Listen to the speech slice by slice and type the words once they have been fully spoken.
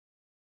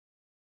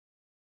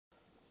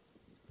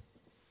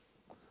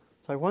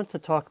So I want to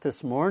talk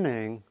this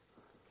morning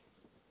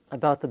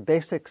about the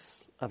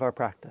basics of our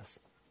practice.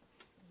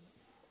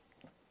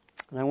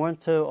 And I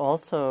want to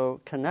also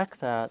connect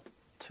that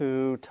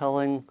to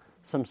telling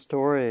some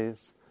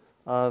stories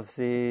of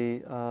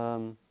the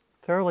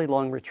fairly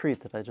long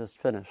retreat that I just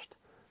finished.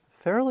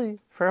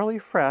 Fairly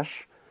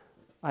fresh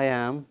I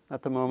am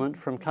at the moment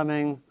from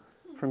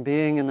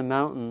being in the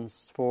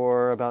mountains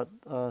for about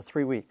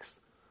 3 weeks.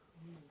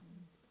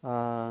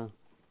 I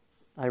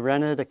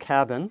rented a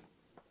cabin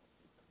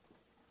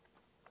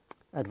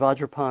at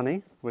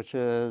Vajrapani, which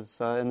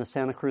is in the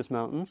Santa Cruz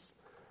Mountains.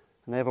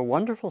 And they have a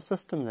wonderful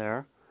system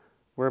there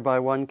whereby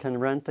one can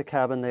rent a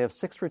cabin. They have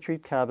 6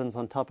 retreat cabins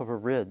on top of a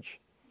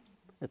ridge.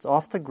 It's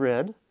off the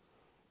grid.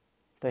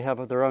 They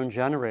have their own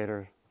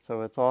generator,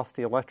 so it's off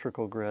the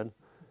electrical grid.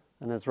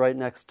 And it's right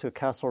next to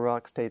Castle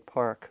Rock State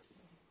Park.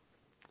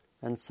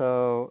 And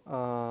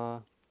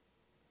so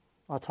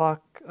I'll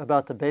talk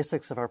about the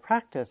basics of our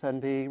practice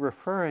and be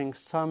referring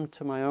some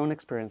to my own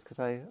experience, because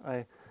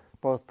I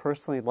both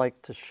personally like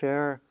to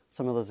share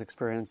some of those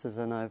experiences,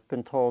 and I've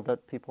been told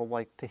that people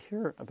like to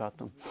hear about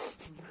them.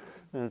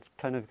 And it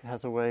kind of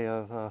has a way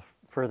of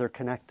further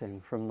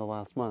connecting from the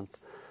last month.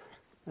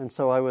 And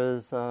so I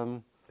was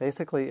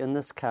basically in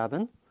this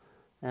cabin,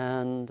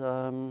 and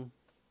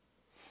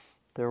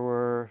there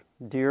were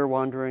deer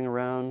wandering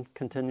around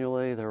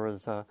continually. There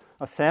was a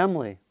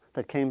family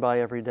that came by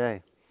every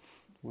day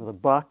with a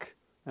buck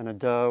and a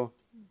doe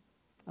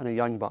and a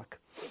young buck.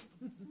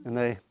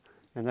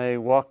 And they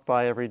walked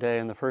by every day,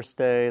 and the first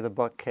day the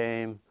buck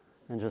came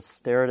and just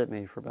stared at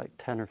me for about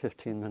 10 or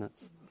 15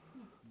 minutes.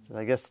 So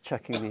I guess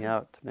checking me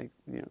out to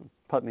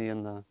put me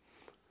in the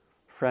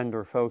friend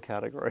or foe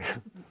category,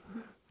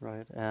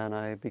 right? And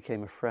I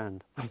became a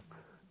friend.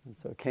 And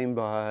so it came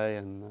by,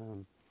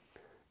 and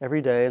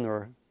every day, and there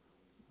were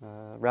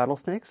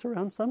rattlesnakes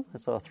around some. I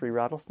saw 3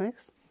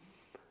 rattlesnakes,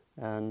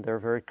 and they're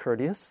very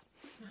courteous.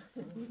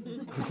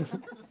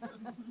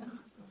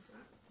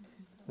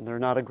 And they're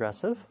not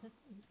aggressive,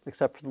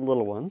 except for the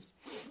little ones.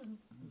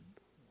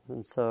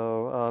 And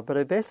so, but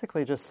I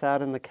basically just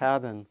sat in the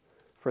cabin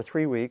for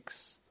 3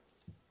 weeks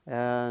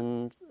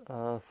and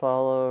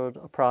followed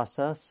a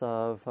process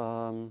of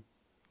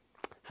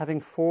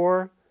having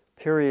 4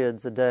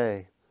 periods a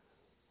day.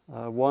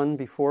 One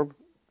before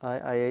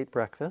I ate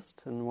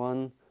breakfast, and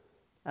one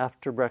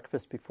after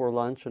breakfast before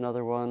lunch,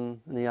 another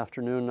one in the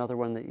afternoon, another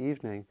one in the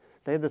evening.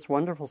 They had this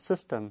wonderful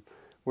system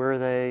where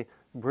they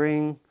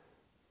bring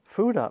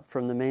food up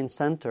from the main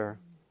center,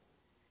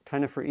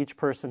 kind of for each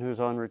person who's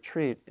on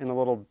retreat, in a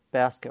little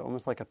basket,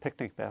 almost like a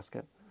picnic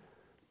basket.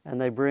 And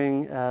they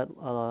bring at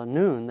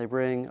noon, they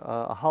bring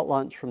a hot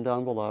lunch from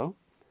down below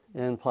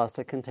in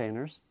plastic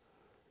containers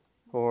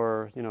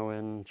or,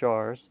 in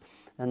jars.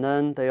 And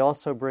then they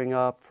also bring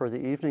up for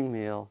the evening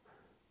meal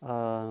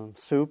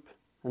soup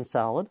and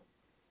salad.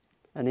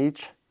 And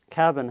each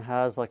cabin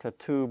has like a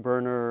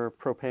 2-burner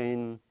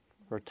propane,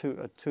 or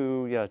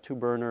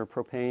two-burner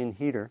propane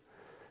heater.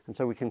 And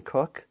so we can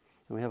cook,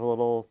 and we have a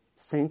little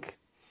sink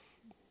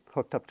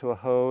hooked up to a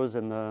hose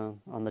on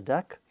the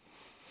deck.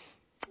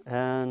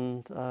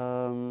 And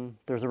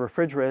there's a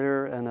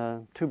refrigerator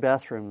and 2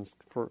 bathrooms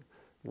for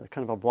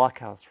kind of a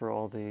blockhouse for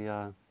all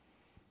the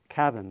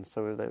cabins.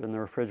 So in the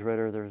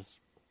refrigerator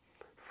there's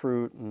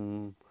fruit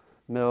and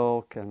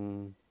milk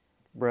and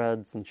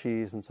breads and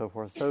cheese and so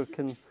forth. So it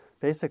can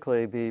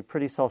basically be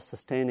pretty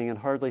self-sustaining and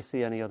hardly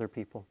see any other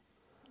people.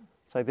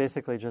 So I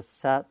basically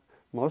just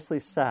mostly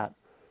sat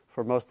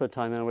for most of the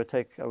time, and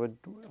I would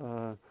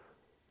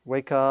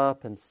wake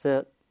up and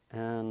sit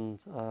and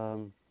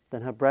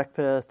then have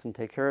breakfast and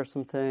take care of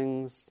some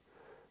things.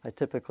 I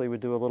typically would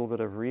do a little bit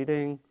of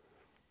reading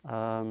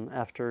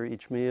after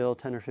each meal,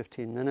 10 or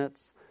 15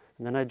 minutes,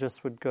 and then I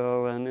just would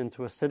go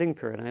into a sitting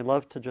period. And I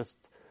love to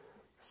just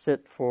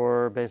sit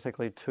for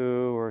basically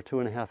 2 or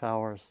 2.5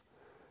 hours.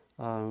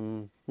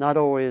 Not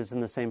always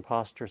in the same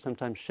posture,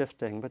 sometimes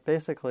shifting, but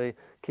basically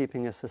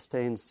keeping a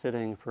sustained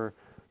sitting for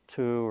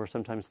 2 or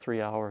sometimes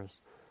 3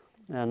 hours.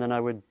 And then I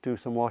would do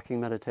some walking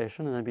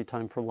meditation, and then it'd be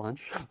time for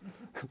lunch.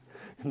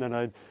 And then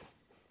I'd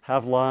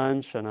have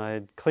lunch, and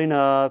I'd clean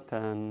up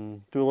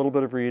and do a little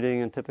bit of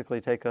reading, and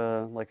typically take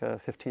a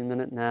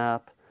 15-minute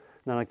nap.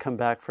 And then I'd come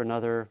back for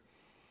another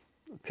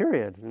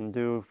period and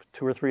do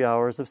 2 or 3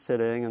 hours of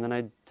sitting, and then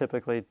I'd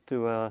typically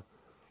do about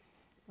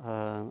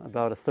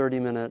a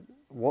 30-minute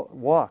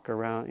walk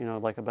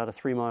around, like about a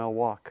 3-mile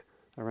walk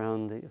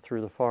around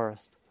through the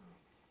forest.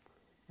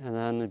 And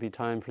then it'd be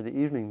time for the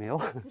evening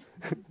meal.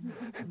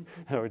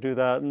 I would do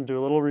that and do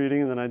a little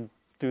reading, and then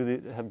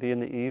I'd be in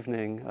the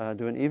evening,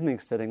 do an evening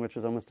sitting, which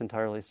is almost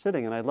entirely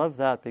sitting. And I love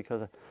that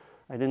because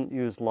I didn't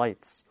use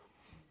lights.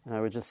 And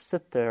I would just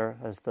sit there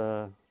as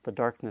the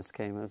darkness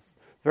came. It was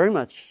very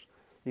much,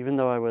 even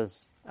though I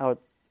was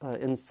out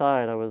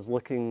inside, I was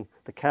looking,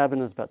 the cabin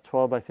was about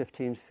 12 by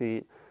 15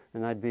 feet,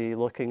 and I'd be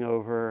looking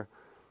over,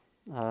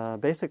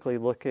 basically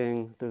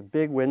looking, the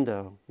big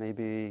window,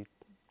 maybe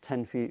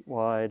 10 feet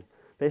wide,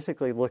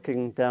 basically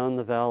looking down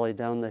the valley,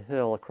 down the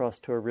hill, across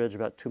to a ridge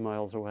about 2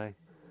 miles away,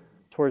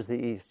 towards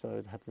the east, so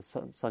I'd have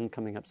the sun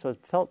coming up. So it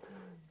felt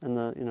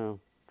and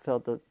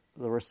felt that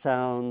there were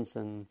sounds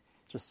and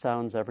just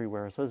sounds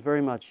everywhere. So it was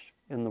very much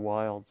in the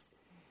wilds.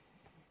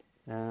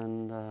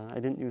 And I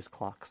didn't use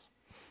clocks.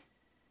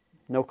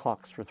 No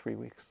clocks for 3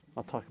 weeks.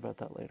 I'll talk about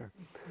that later.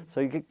 So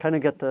you kind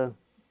of get the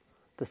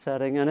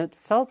setting, and it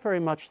felt very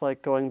much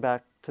like going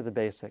back to the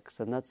basics.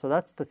 And that's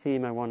the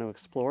theme I want to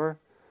explore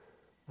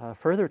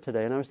further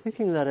today. And I was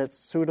thinking that it's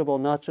suitable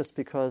not just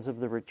because of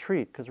the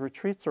retreat, because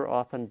retreats are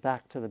often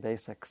back to the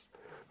basics,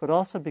 but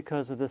also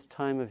because of this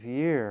time of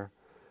year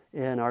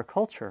in our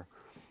culture,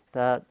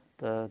 that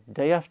the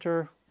day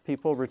after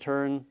people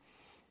return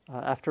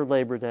after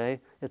Labor Day,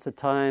 it's a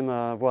time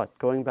of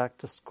going back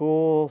to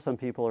school. Some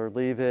people are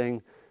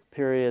leaving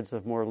periods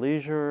of more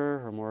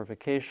leisure or more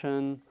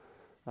vacation.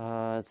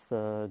 It's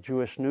the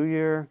Jewish New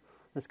Year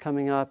that's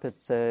coming up.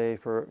 It's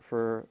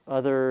for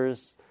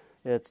others,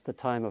 it's the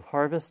time of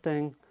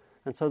harvesting.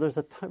 And so there's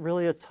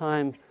really a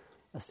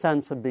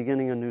sense of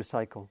beginning a new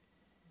cycle.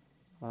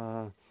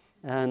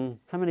 And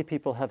how many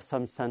people have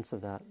some sense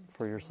of that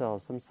for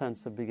yourselves, some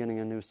sense of beginning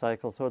a new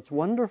cycle? So it's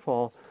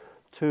wonderful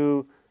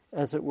to,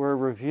 as it were,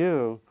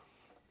 review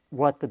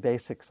what the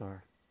basics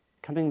are,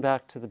 coming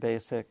back to the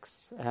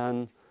basics.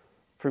 And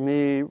for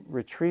me,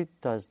 retreat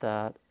does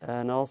that,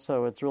 and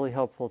also it's really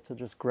helpful to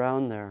just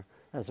ground there,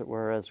 as it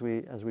were, as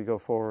we go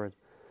forward.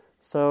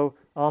 So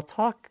I'll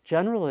talk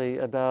generally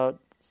about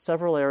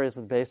several areas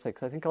of the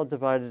basics. I think I'll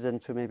divide it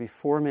into maybe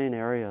 4 main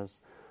areas.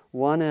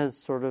 One is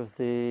sort of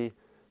the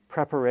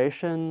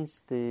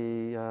preparations,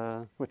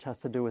 which has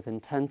to do with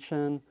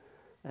intention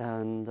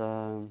and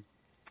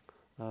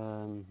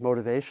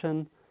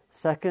motivation.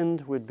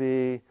 Second would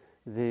be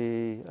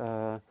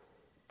the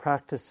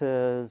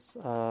practices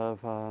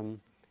of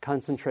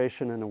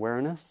concentration and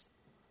awareness.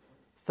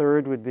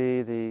 Third would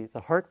be the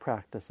heart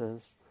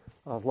practices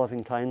of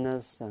loving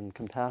kindness and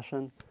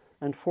compassion.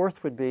 And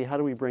fourth would be, how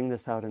do we bring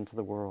this out into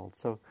the world?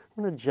 So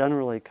I want to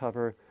generally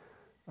cover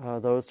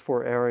those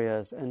 4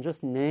 areas and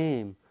just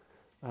name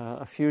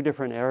a few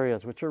different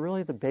areas, which are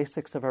really the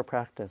basics of our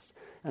practice.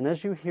 And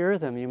as you hear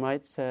them, you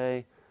might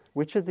say,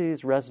 which of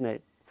these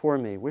resonate for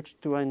me? Which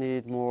do I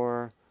need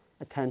more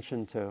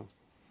attention to?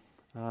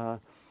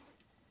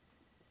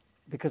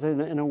 Because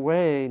in a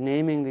way,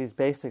 naming these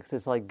basics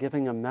is like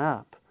giving a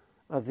map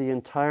of the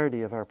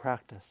entirety of our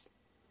practice.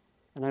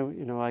 And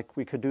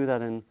we could do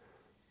that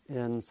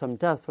in some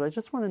depth, but I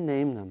just want to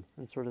name them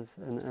and sort of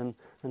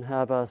and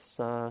have us,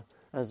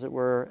 as it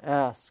were,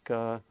 ask,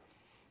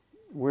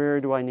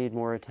 where do I need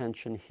more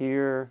attention,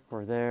 here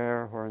or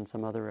there or in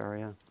some other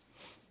area?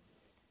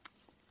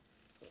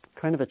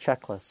 Kind of a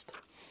checklist.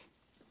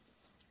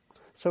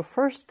 So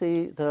first,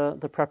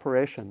 the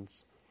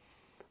preparations.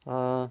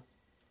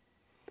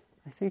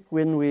 I think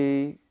when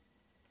we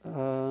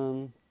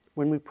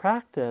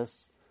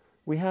practice,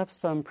 we have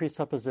some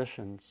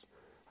presuppositions.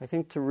 I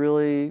think to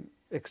really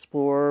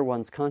explore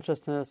one's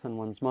consciousness and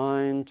one's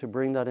mind, to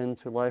bring that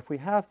into life, we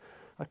have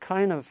a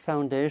kind of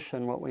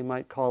foundation, what we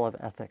might call of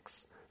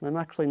ethics. And I'm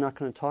actually not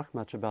going to talk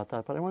much about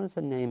that, but I wanted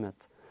to name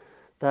it.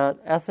 That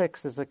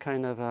ethics is a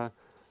kind of a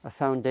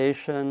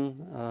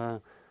foundation.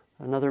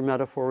 Another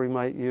metaphor we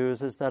might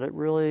use is that it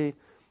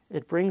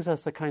brings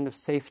us a kind of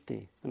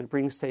safety, and it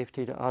brings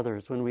safety to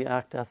others when we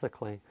act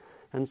ethically.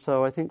 And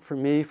so I think for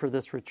me, for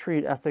this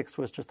retreat, ethics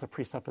was just a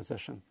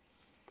presupposition.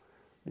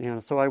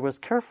 So I was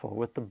careful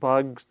with the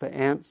bugs, the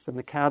ants in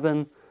the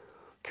cabin,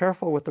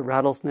 careful with the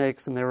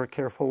rattlesnakes, and they were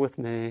careful with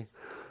me.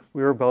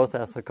 We were both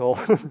ethical.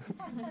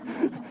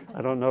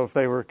 I don't know if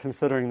they were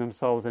considering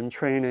themselves in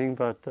training,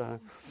 but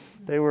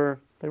they were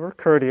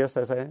courteous,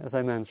 as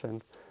I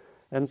mentioned.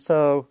 And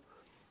so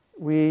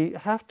we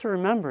have to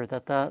remember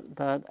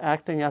that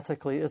acting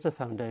ethically is a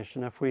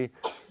foundation.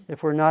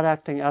 If we're not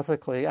acting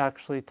ethically,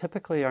 actually,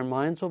 typically our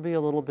minds will be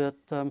a little bit,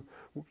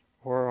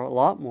 or a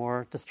lot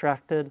more,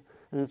 distracted.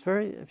 And it's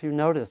if you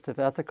noticed, if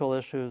ethical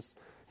issues,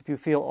 if you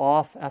feel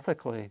off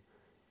ethically,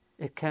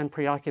 it can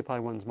preoccupy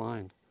one's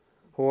mind.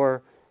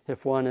 Or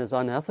if one is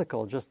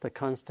unethical, just the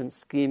constant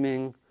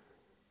scheming,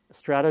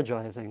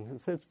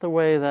 strategizing. It's the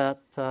way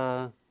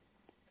that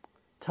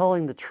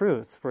telling the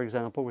truth, for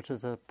example, which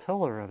is a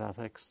pillar of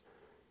ethics,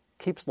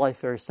 keeps life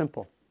very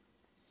simple.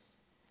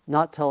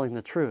 Not telling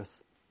the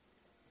truth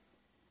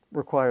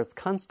requires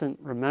constant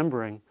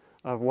remembering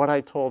of what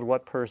I told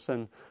what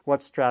person,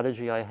 what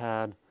strategy I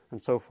had,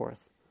 and so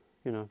forth.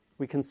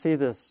 We can see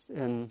this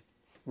in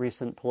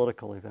recent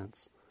political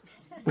events.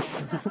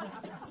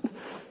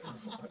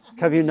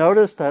 Have you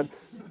noticed that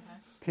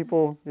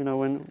people,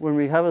 when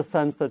we have a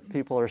sense that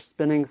people are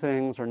spinning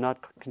things or not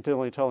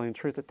continually telling the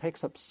truth, it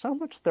takes up so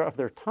much of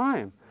their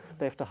time.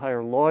 They have to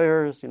hire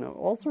lawyers,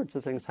 all sorts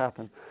of things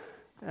happen.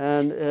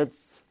 And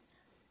it's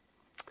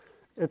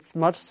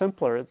much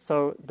simpler.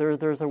 So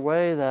there's a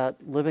way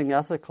that living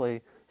ethically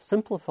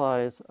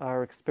simplifies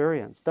our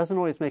experience. Doesn't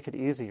always make it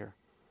easier.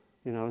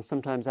 And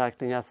sometimes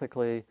acting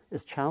ethically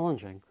is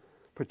challenging,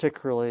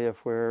 particularly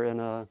if we're in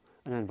an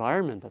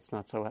environment that's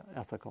not so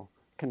ethical.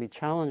 It can be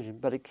challenging,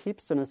 but it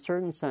keeps, in a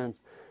certain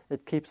sense,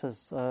 it keeps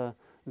us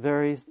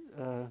very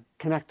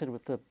connected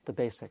with the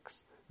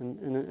basics.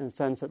 in a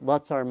sense, it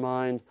lets our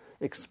mind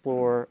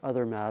explore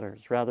other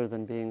matters rather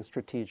than being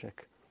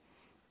strategic.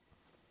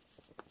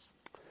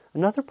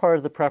 Another part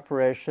of the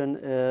preparation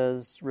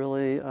is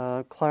really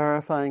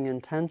clarifying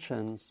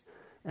intentions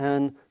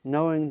and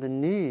knowing the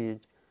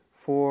need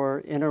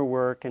for inner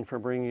work and for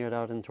bringing it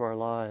out into our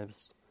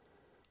lives.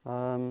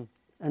 An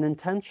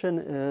intention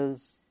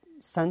is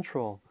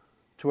central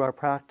to our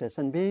practice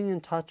and being in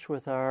touch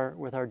with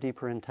our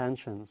deeper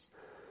intentions.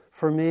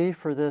 For me,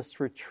 for this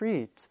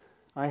retreat,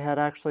 I had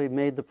actually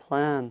made the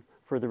plan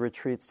for the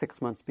retreat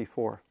 6 months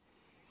before.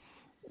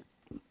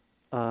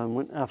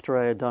 After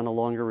I had done a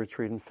longer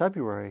retreat in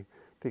February,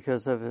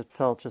 because it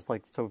felt just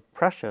like so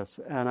precious.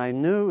 And I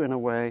knew in a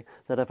way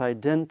that if I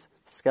didn't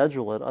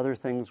schedule it, other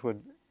things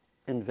would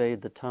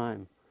invade the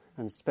time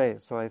and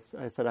space. So I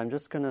said, I'm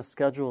just going to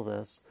schedule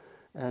this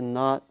and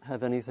not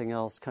have anything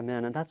else come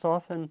in. And that's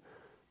often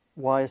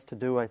wise to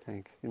do, I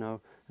think,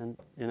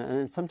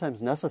 and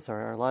sometimes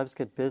necessary. Our lives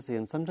get busy,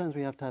 and sometimes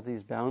we have to have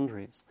these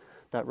boundaries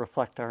that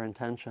reflect our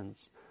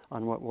intentions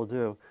on what we'll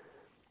do.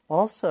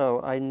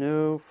 Also, I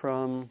knew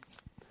from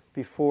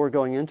before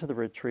going into the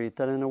retreat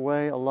that in a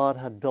way a lot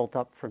had built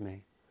up for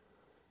me.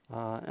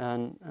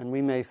 And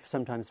we may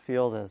sometimes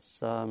feel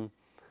this,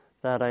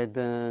 that I'd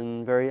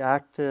been very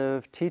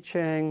active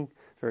teaching,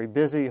 very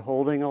busy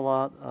holding a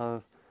lot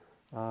of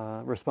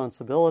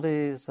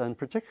responsibilities, and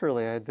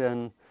particularly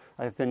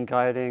I've been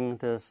guiding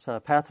this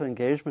Path of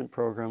Engagement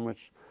program,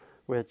 which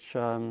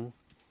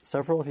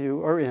several of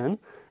you are in,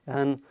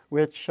 and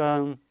which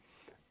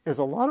is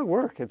a lot of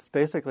work. It's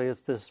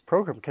this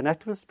program,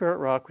 Connect with Spirit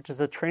Rock, which is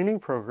a training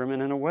program,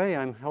 and in a way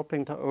I'm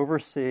helping to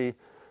oversee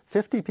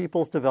 50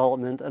 people's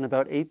development and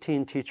about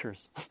 18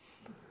 teachers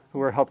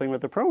who are helping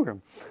with the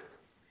program.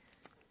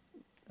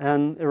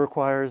 And it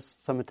requires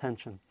some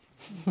attention.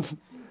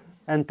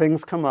 And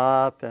things come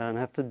up, and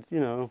I have to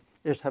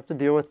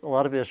deal with a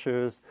lot of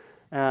issues,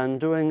 and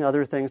doing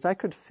other things. I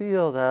could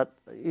feel that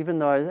even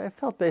though I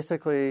felt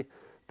basically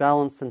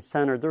balanced and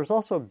centered, there was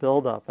also a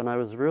buildup, and I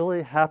was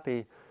really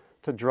happy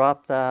to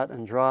drop that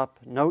and drop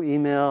no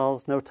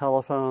emails, no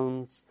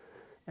telephones,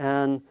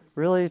 and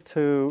really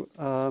to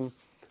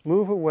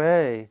move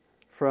away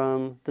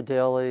from the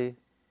daily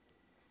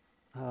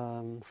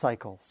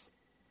cycles,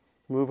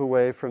 move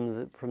away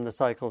from the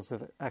cycles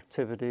of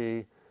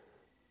activity.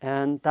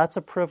 And that's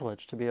a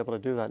privilege to be able to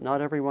do that. Not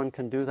everyone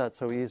can do that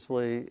so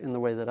easily in the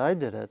way that I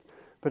did it,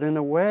 but in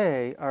a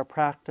way our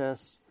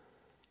practice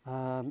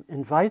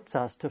invites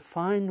us to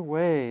find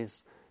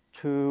ways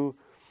to,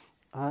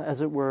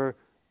 as it were,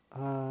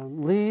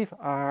 leave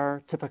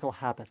our typical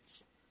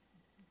habits,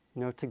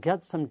 to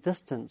get some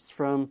distance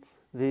from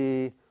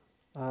the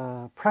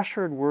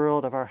pressured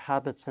world of our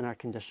habits and our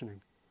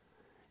conditioning.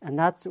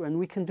 And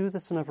we can do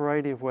this in a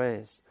variety of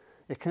ways.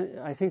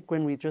 I think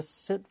when we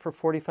just sit for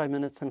 45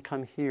 minutes and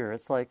come here,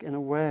 it's like, in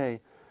a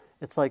way,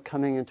 it's like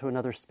coming into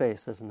another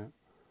space, isn't it?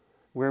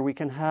 Where we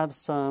can have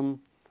some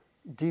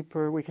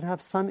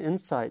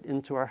insight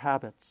into our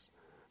habits.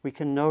 We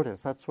can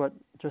notice. That's what,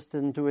 just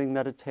in doing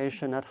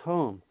meditation at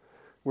home,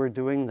 we're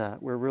doing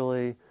that. We're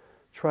really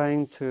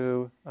trying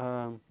to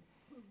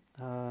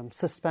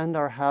suspend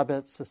our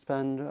habits,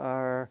 suspend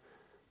our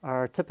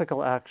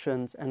typical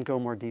actions, and go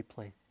more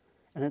deeply.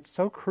 And it's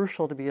so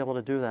crucial to be able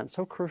to do that. It's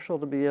so crucial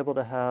to be able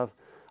to have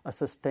a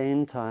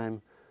sustained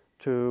time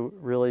to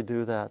really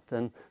do that.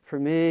 And for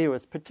me, it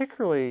was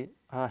particularly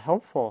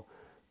helpful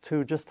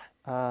to just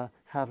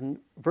have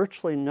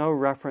virtually no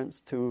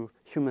reference to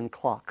human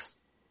clocks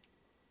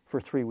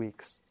for 3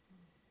 weeks.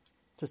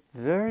 Just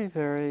very,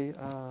 very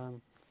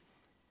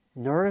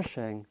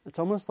nourishing. It's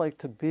almost like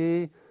to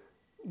be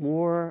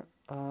more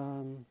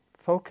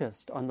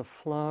focused on the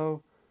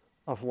flow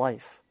of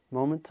life,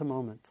 moment to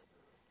moment.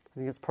 I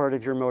think it's part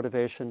of your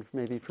motivation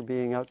maybe for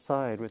being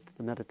outside with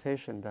the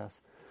meditation, Beth.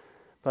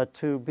 But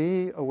to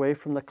be away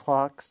from the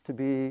clocks, to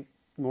be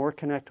more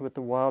connected with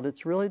the wild,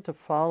 it's really to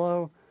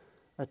follow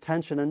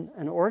attention.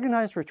 And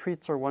organized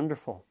retreats are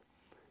wonderful,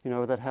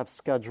 that have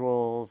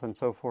schedules and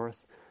so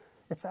forth.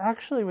 It's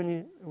actually, when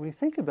you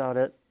think about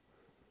it,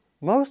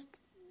 most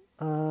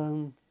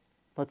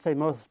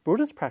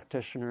Buddhist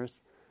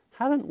practitioners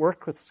haven't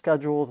worked with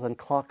schedules and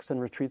clocks and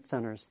retreat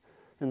centers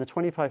in the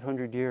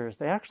 2,500 years.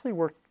 They actually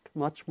work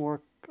much more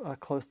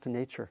close to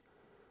nature.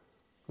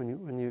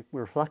 When you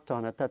reflect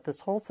on it, that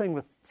this whole thing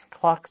with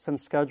clocks and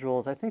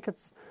schedules, I think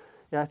it's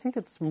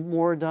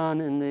more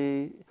done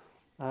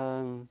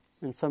in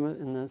some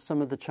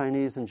of the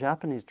Chinese and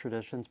Japanese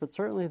traditions, but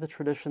certainly the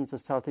traditions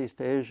of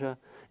Southeast Asia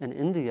and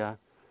India.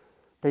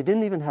 They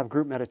didn't even have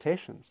group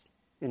meditations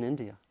in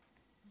India,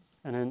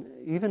 and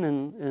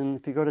even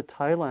if you go to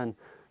Thailand,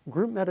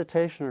 group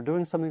meditation or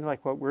doing something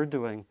like what we're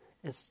doing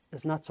is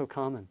not so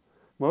common.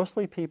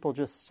 Mostly people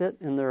just sit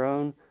in their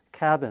own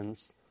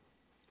cabins,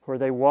 or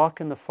they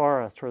walk in the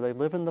forest, or they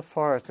live in the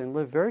forest, and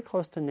live very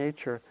close to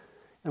nature.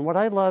 And what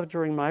I loved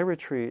during my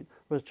retreat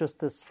was just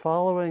this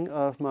following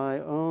of my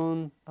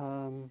own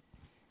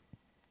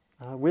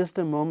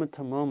wisdom moment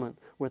to moment,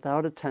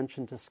 without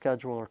attention to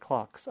schedule or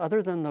clocks.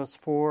 Other than those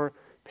 4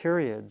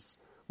 periods,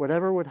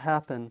 whatever would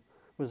happen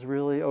was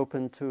really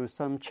open to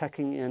some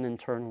checking in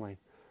internally.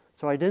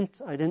 So I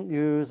didn't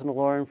use an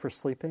alarm for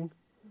sleeping.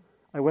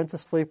 I went to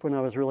sleep when I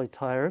was really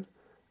tired,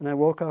 and I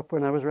woke up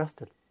when I was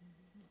rested.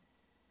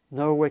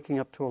 No waking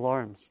up to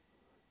alarms.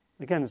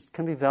 Again, it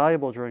can be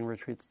valuable during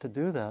retreats to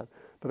do that,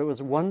 but it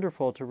was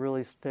wonderful to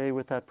really stay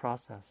with that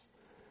process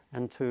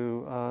and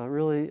to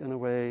really, in a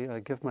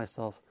way, give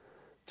myself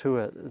to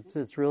it.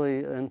 It's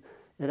really, and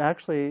it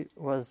actually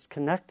was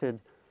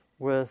connected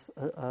with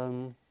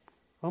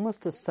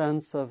almost a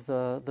sense of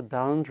the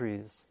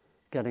boundaries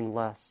getting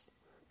less,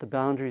 the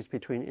boundaries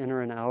between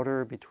inner and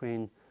outer,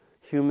 between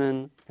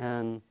human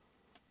and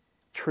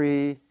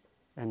tree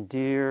and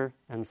deer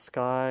and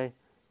sky.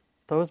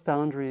 Those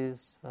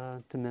boundaries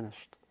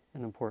diminished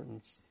in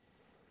importance.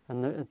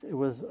 And it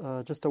was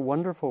just a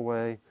wonderful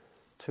way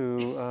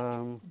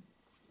to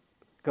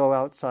go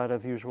outside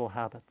of usual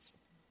habits.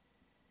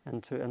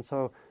 And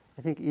so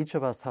I think each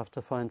of us have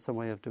to find some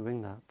way of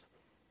doing that.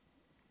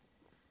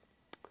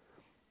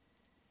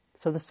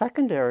 So the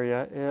second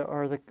area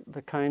are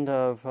the kind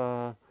of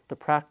the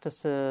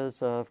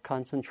practices of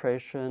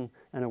concentration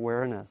and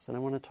awareness. And I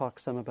want to talk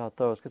some about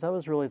those, because that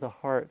was really the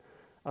heart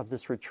of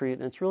this retreat.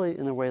 And it's really,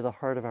 in a way, the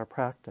heart of our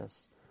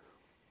practice.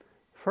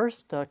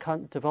 First,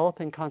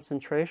 developing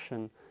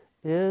concentration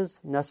is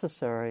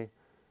necessary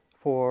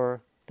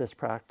for this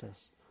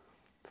practice,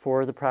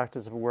 for the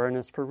practice of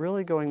awareness. For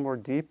really going more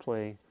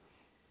deeply,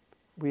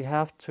 we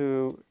have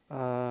to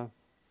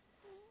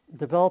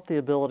develop the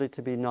ability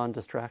to be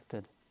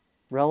non-distracted,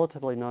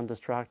 relatively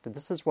non-distracted.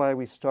 This is why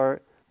we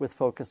start with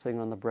focusing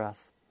on the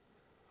breath.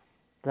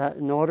 That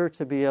in order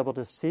to be able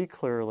to see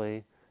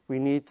clearly, we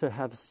need to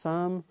have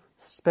some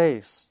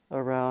space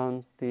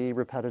around the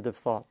repetitive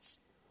thoughts,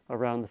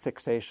 around the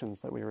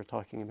fixations that we were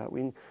talking about.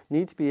 We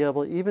need to be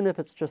able, even if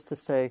it's just to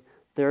say,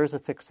 there's a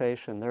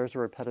fixation, there's a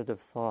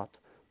repetitive thought,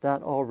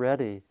 that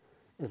already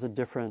is a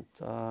different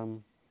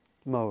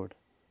mode.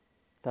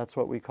 That's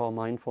what we call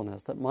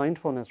mindfulness. That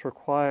mindfulness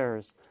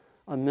requires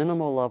a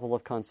minimal level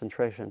of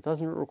concentration. It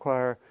doesn't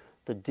require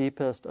the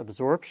deepest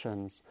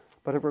absorptions,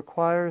 but it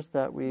requires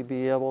that we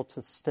be able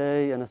to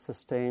stay in a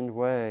sustained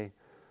way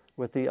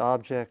with the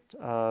object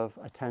of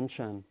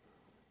attention,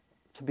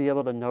 to be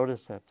able to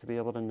notice it, to be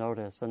able to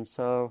notice. And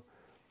so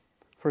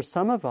for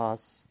some of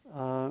us,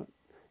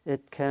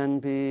 it can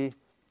be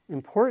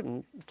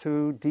important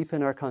to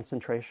deepen our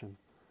concentration.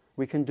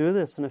 We can do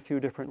this in a few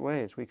different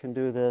ways. We can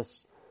do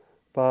this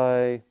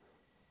by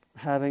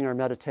having our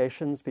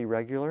meditations be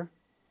regular,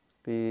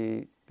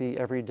 be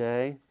every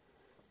day.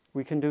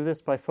 We can do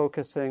this by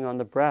focusing on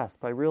the breath,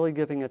 by really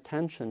giving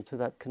attention to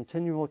that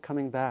continual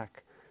coming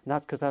back,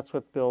 not because that's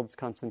what builds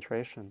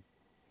concentration.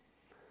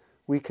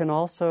 We can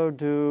also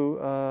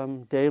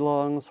do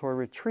day-longs or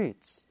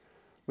retreats,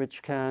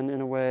 which can,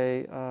 in a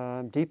way,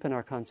 deepen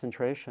our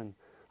concentration.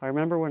 I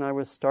remember when I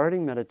was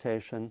starting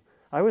meditation,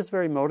 I was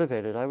very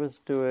motivated. I was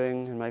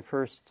doing, in my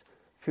first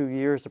few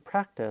years of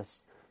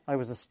practice, I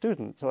was a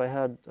student, so I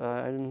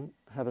didn't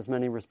have as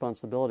many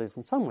responsibilities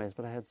in some ways,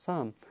 but I had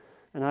some.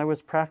 And I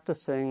was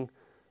practicing,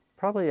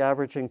 probably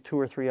averaging 2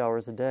 or 3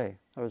 hours a day.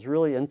 I was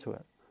really into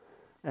it.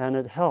 And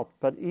it helped.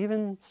 But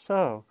even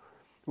so,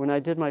 when I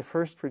did my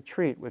first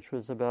retreat, which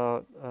was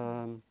about,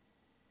 I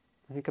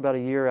think about a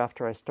year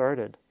after I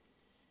started.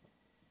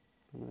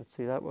 Let's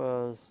see, that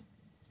was,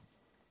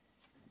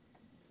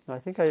 I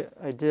think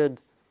I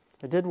did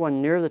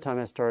one near the time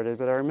I started,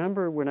 but I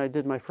remember when I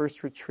did my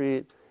first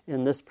retreat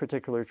in this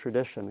particular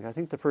tradition. I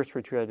think the first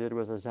retreat I did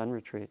was a Zen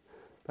retreat.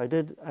 I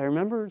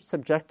remember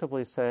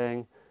subjectively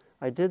saying,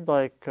 I did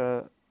like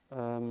 2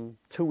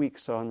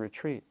 weeks on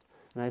retreat.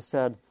 And I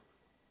said,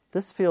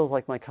 this feels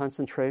like my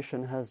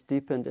concentration has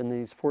deepened in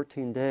these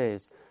 14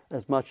 days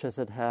as much as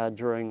it had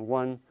during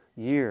 1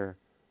 year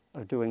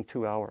of doing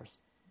 2 hours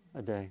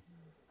a day.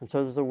 And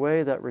so there's a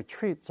way that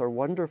retreats are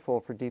wonderful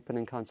for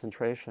deepening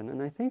concentration,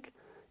 and I think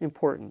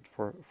important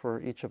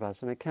for each of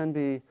us. And it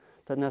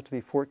doesn't have to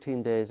be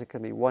 14 days, it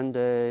can be 1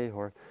 day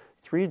or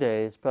 3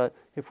 days, but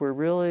if we're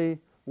really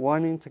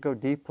wanting to go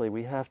deeply,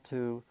 we have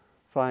to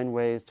find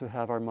ways to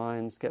have our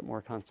minds get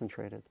more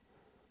concentrated.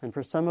 And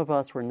for some of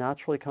us, we're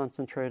naturally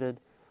concentrated,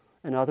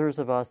 and others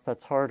of us,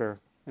 that's harder,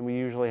 and we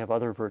usually have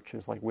other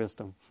virtues like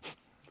wisdom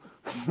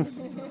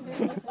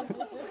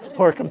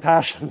or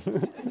compassion.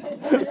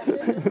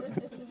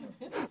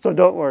 So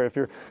don't worry,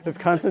 if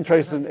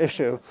concentration is an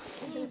issue,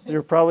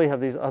 you probably have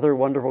these other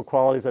wonderful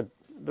qualities that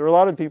there are a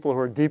lot of people who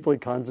are deeply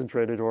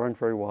concentrated who aren't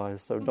very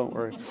wise, so don't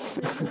worry.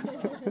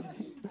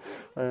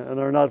 And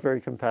they're not very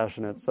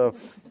compassionate, so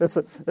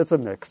it's a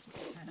mix.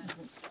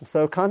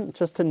 So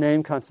just to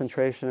name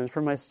concentration, and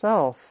for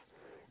myself,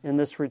 in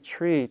this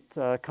retreat,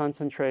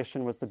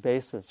 concentration was the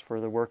basis for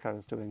the work I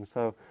was doing.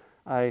 So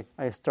I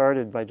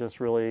started by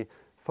just really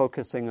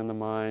focusing on the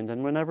mind,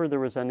 and whenever there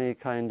was any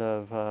kind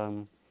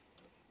of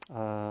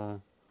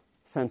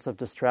sense of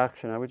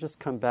distraction, I would just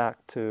come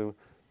back to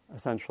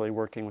essentially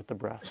working with the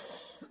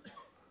breath.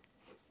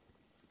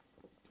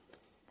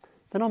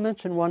 Then I'll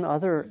mention one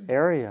other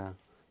area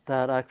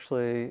that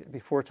actually,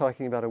 before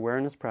talking about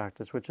awareness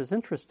practice, which is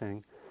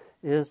interesting,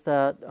 is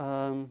that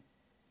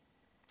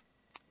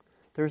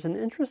there's an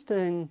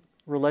interesting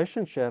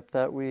relationship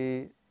that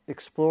we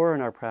explore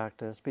in our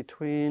practice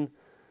between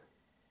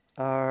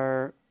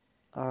our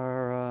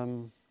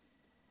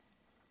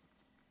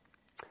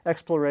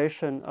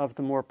exploration of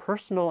the more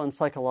personal and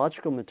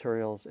psychological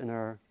materials in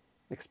our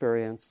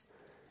experience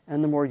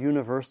and the more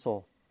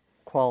universal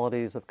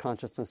qualities of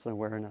consciousness and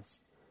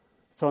awareness.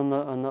 So on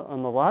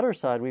the latter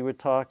side, we would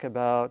talk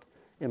about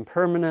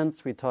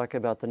impermanence, we talk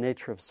about the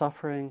nature of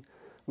suffering,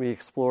 we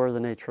explore the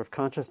nature of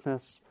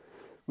consciousness,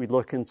 we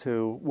look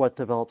into what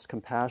develops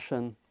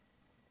compassion.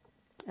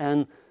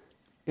 And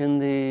in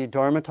the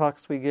Dharma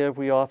talks we give,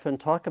 we often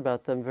talk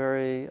about them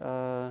very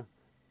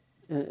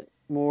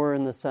more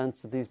in the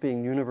sense of these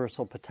being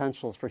universal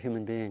potentials for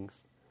human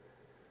beings.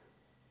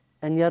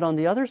 And yet on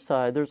the other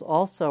side, there's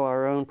also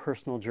our own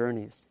personal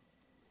journeys,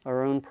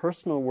 our own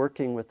personal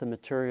working with the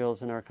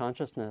materials in our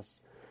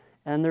consciousness.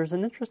 And there's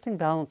an interesting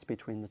balance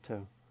between the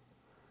two.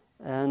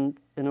 And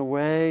in a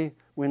way,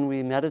 when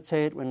we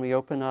meditate, when we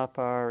open up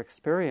our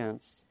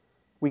experience,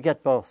 we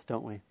get both,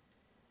 don't we?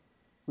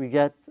 We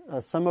get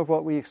some of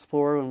what we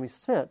explore when we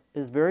sit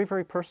is very,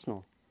 very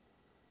personal.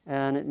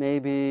 And it may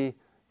be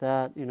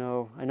that,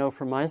 I know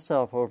for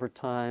myself over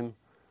time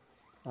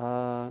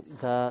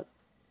that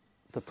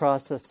the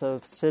process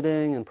of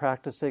sitting and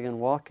practicing and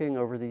walking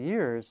over the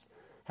years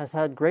has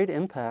had great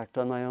impact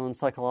on my own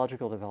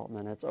psychological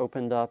development. It's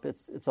opened up,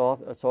 it's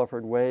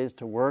offered ways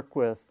to work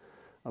with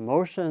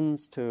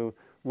emotions, to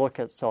look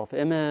at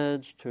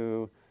self-image,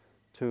 to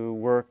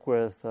work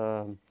with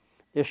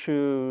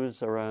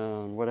issues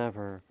around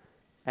whatever,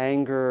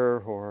 anger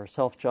or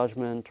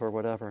self-judgment or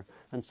whatever.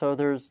 And so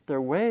there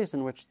are ways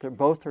in which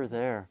both are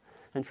there.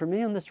 And for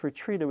me on this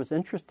retreat, it was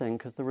interesting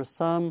because there was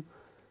some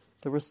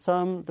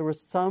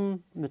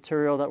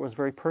material that was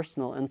very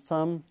personal, and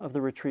some of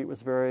the retreat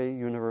was very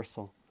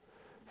universal.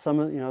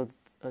 Some,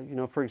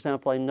 for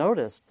example, I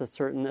noticed that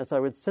as I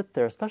would sit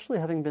there, especially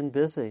having been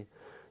busy,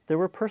 there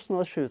were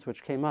personal issues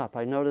which came up.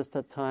 I noticed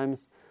at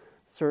times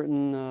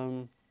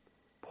certain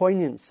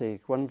poignancy.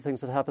 One of the things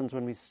that happens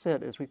when we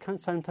sit is we can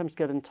sometimes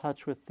get in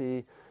touch with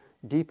the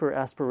deeper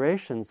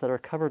aspirations that are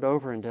covered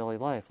over in daily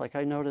life. Like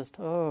I noticed,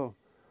 I'm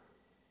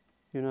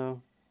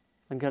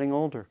getting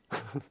older.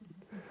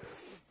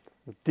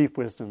 Deep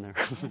wisdom there.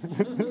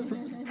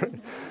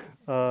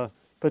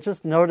 But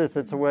just notice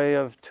it's a way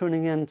of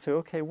tuning into,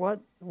 okay,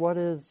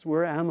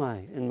 where am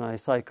I in my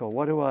cycle?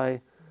 What do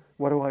I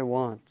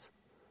want?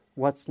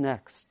 What's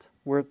next?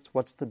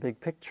 What's the big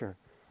picture?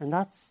 And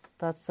that's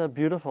a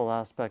beautiful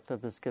aspect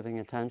of this giving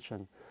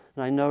attention.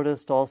 And I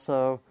noticed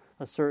also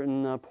a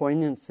certain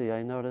poignancy.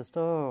 I noticed,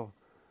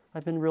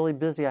 I've been really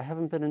busy. I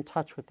haven't been in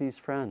touch with these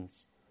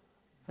friends.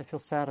 I feel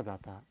sad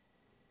about that.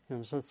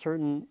 So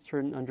certain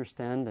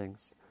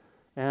understandings.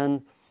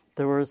 And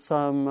there was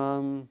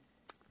some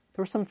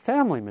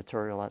family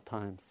material at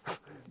times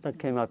that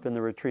came up in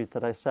the retreat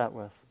that I sat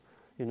with.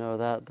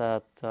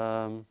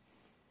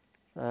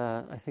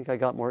 I think I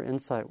got more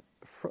insight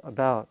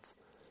about.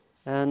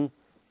 And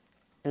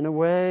in a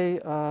way,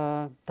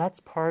 that's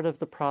part of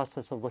the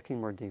process of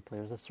looking more deeply.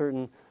 There's a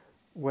certain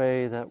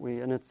way that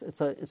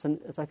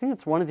I think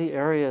it's one of the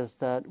areas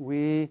that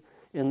we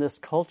in this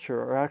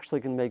culture are actually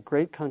going to make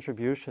great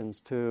contributions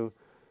to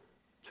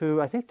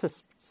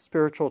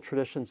spiritual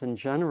traditions in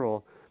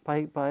general.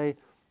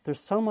 There's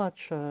so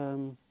much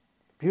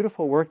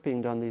beautiful work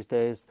being done these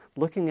days,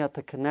 looking at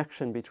the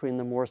connection between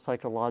the more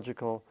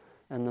psychological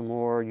and the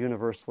more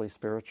universally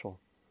spiritual.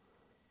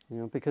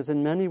 Because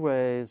in many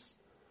ways,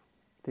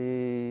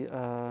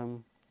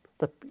 when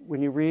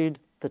you read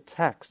the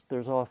text,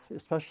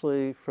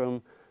 especially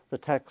from the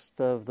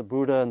text of the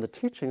Buddha and the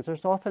teachings,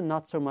 there's often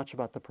not so much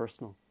about the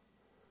personal.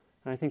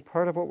 And I think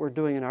part of what we're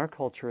doing in our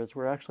culture is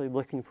we're actually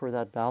looking for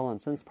that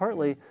balance. And it's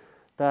partly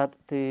that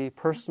the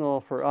personal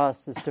for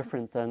us is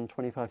different than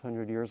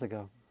 2,500 years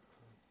ago.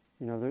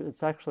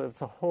 It's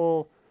a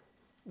whole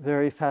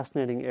very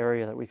fascinating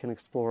area that we can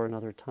explore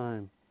another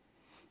time.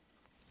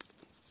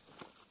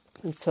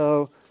 And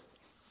so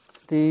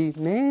the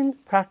main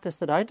practice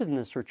that I did in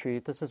this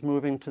retreat, this is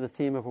moving to the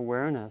theme of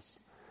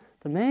awareness,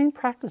 the main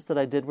practice that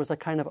I did was a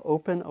kind of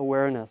open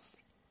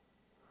awareness,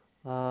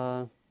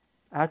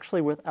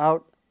 actually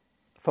without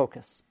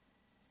focus.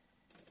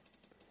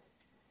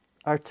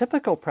 Our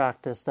typical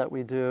practice that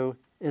we do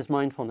is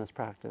mindfulness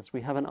practice.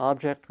 We have an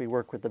object, we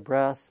work with the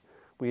breath,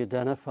 we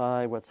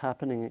identify what's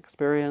happening in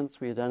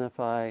experience, we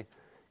identify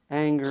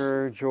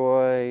anger,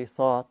 joy,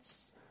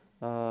 thoughts,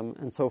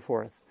 and so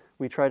forth.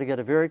 We try to get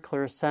a very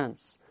clear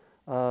sense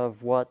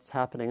of what's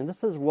happening. And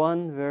this is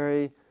one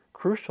very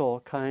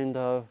crucial kind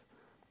of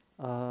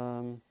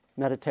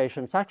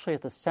meditation. It's actually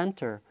at the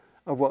center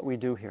of what we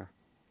do here.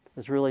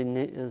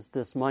 Is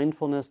this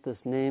mindfulness,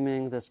 this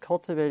naming, this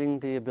cultivating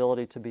the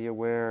ability to be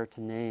aware,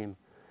 to name.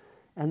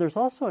 And there's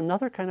also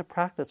another kind of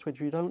practice which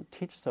we don't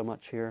teach so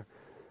much here,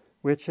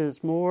 which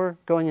is more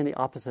going in the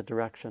opposite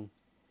direction.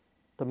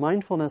 The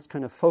mindfulness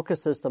kind of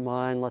focuses the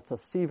mind, lets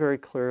us see very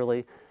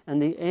clearly,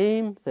 and the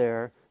aim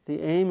there,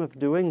 the aim of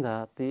doing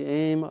that, the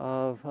aim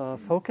of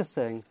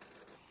focusing,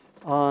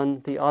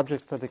 on the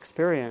object of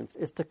experience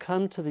is to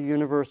come to the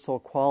universal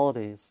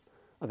qualities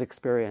of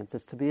experience.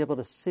 It's to be able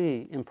to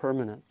see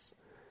impermanence.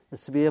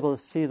 It's to be able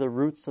to see the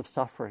roots of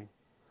suffering.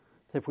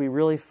 If we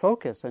really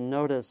focus and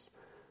notice,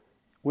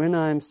 when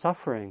I'm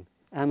suffering,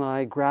 am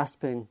I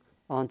grasping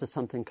onto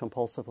something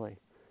compulsively?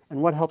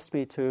 And what helps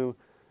me to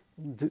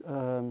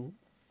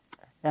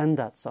end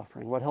that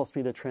suffering? What helps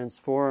me to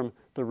transform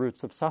the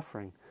roots of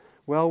suffering?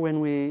 Well, when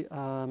we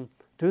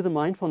do the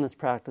mindfulness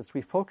practice,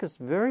 we focus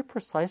very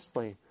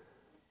precisely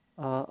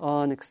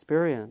on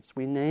experience.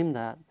 We name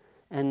that.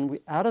 And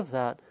out of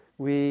that,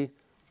 we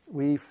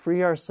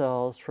free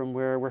ourselves from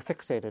where we're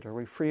fixated, or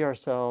we free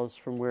ourselves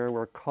from where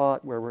we're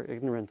caught, where we're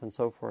ignorant, and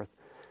so forth.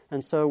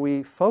 And so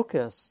we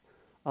focus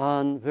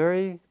on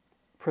very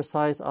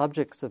precise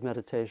objects of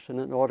meditation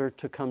in order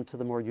to come to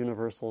the more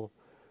universal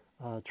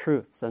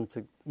truths and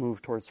to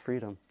move towards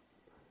freedom.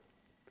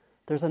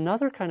 There's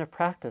another kind of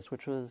practice,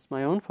 which was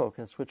my own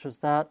focus, which is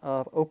that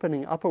of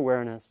opening up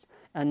awareness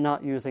and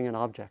not using an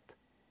object.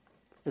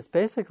 It's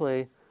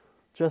basically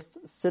just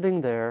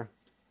sitting there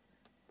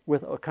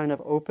with a kind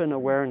of open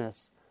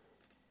awareness.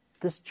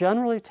 This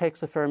generally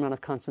takes a fair amount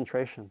of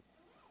concentration,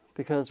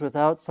 because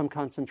without some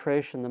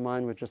concentration, the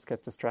mind would just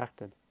get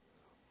distracted.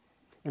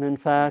 And in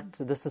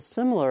fact, this is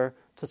similar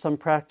to some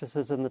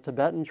practices in the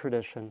Tibetan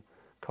tradition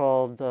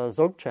called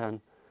Dzogchen.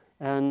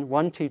 And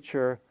one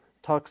teacher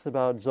talks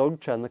about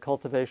Dzogchen, the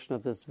cultivation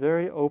of this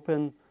very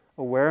open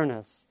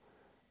awareness,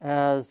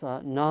 as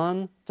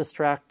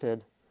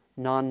non-distracted,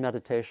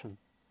 non-meditation.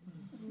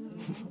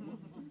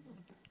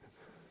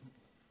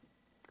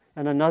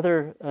 And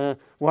another, I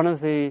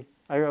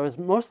was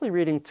mostly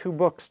reading two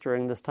books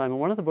during this time, and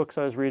one of the books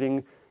I was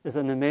reading is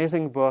an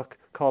amazing book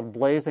called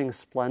Blazing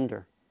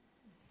Splendor,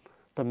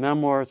 the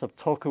memoirs of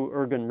Toku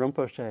Urgen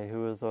Rinpoche,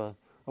 who is a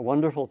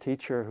wonderful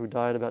teacher who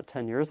died about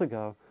 10 years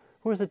ago,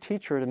 who was a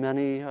teacher to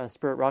many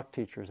Spirit Rock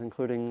teachers,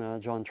 including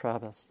John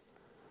Travis.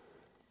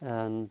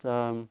 And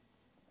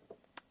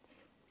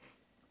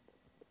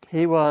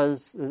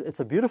it's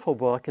a beautiful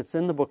book. It's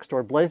in the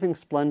bookstore. Blazing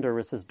Splendor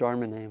was his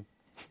Dharma name.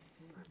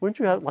 Wouldn't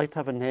you like to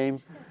have a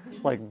name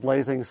like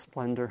Blazing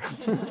Splendor?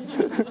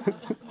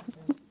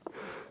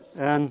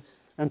 and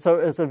so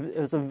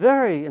it's a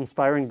very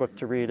inspiring book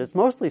to read. It's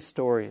mostly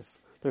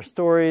stories. They're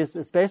stories.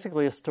 It's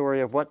basically a story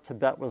of what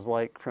Tibet was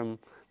like from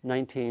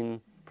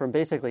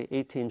basically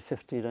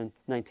 1850 to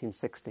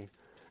 1960.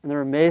 And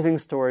they're amazing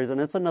stories,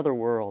 and it's another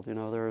world. There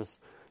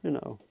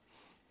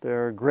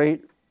are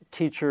great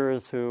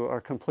teachers who are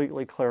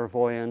completely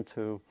clairvoyant,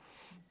 who,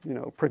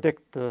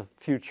 predict the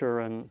future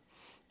and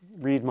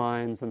read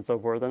minds and so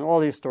forth. And all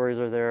these stories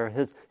are there.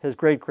 His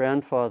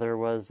great-grandfather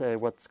was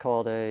what's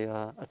called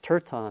a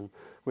terton,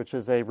 which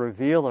is a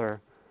revealer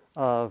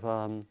of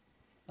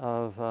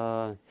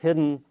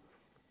hidden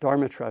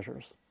Dharma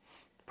treasures,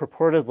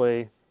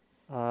 purportedly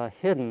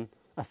hidden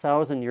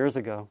 1,000 years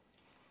ago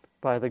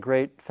by the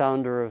great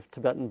founder of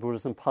Tibetan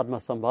Buddhism,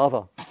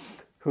 Padmasambhava,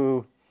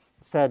 who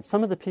said,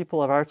 some of the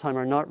people of our time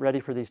are not ready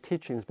for these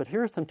teachings, but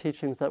here are some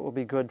teachings that will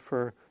be good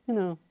for,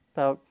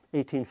 about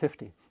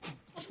 1850.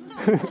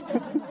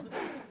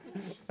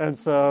 And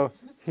so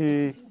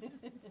the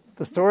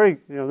story,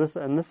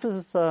 this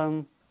is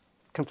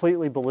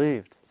completely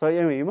believed. So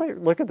you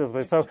might look at this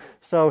way.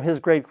 So his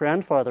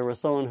great-grandfather was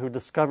someone who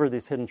discovered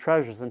these hidden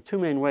treasures in two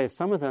main ways.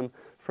 Some of them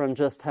from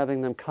just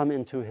having them come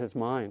into his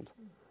mind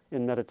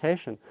in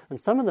meditation, and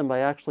some of them by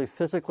actually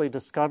physically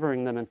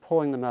discovering them and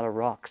pulling them out of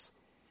rocks.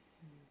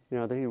 He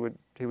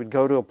would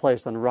go to a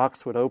place and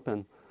rocks would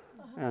open,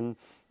 and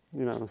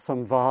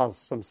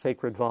some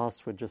sacred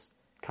vase would just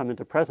come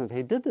into presence.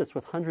 He did this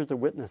with hundreds of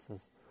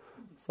witnesses.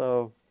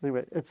 So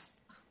anyway, it's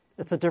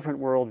a different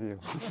worldview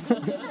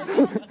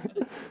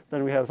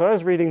than we have. So I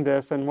was reading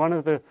this, and one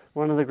of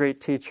the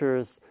great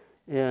teachers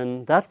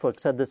in that book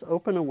said this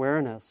open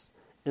awareness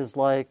is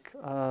like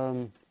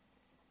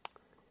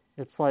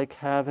it's like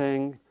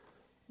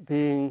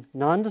being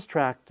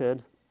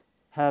non-distracted,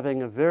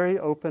 having a very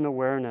open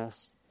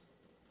awareness,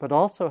 but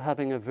also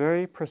having a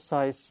very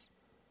precise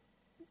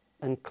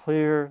and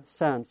clear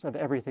sense of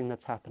everything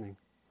that's happening.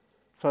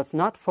 So it's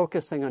not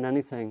focusing on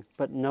anything,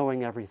 but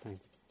knowing everything.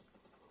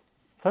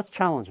 So that's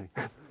challenging.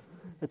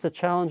 It's a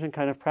challenging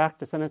kind of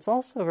practice, and it's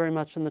also very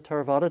much in the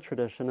Theravada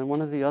tradition. And one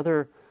of the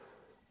other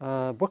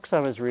books I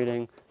was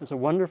reading is a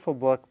wonderful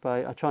book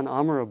by Achan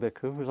Amaro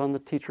Bhikkhu, who's on the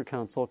Teacher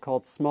Council,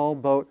 called Small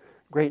Boat,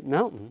 Great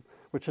Mountain,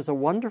 which is a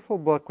wonderful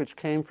book which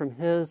came from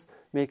his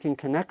making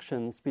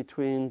connections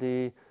between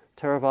the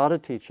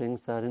Theravada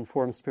teachings that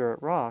inform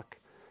Spirit Rock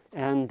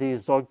and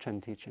these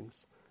Dzogchen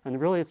teachings. And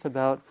really it's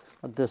about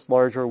this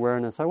larger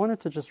awareness. I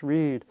wanted to just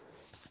read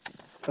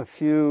a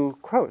few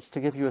quotes to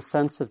give you a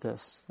sense of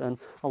this. And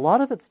a lot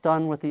of it's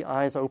done with the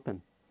eyes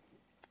open.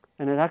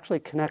 And it actually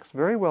connects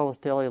very well with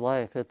daily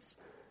life. It's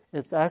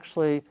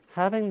actually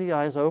having the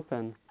eyes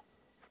open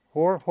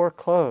or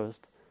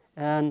closed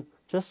and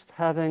just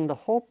having the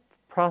whole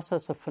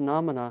process of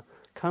phenomena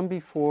come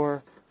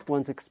before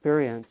one's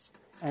experience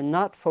and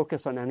not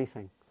focus on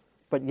anything,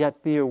 but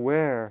yet be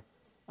aware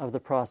of the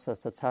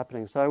process that's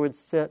happening. So I would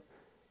sit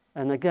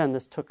And again,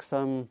 this took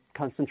some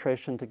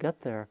concentration to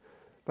get there.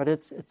 But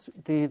it's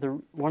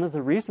the one of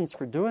the reasons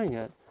for doing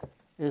it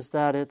is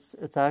that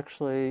it's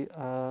actually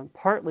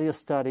partly a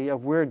study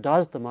of where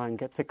does the mind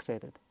get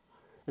fixated.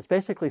 It's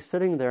basically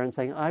sitting there and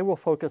saying, I will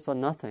focus on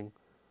nothing.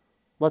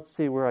 Let's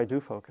see where I do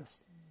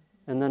focus.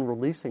 And then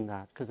releasing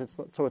that.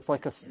 So it's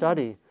like a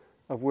study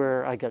of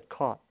where I get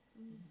caught,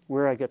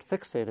 where I get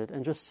fixated,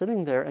 and just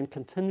sitting there and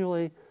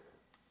continually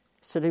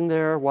sitting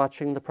there,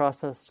 watching the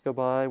process go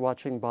by,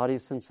 watching body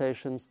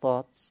sensations,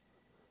 thoughts,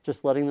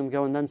 just letting them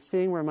go, and then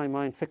seeing where my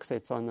mind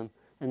fixates on them,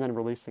 and then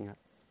releasing it.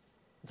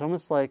 It's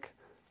almost like,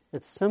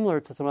 it's similar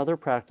to some other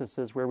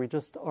practices where we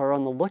just are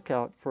on the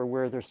lookout for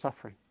where there's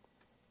suffering.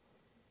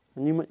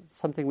 And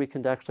something we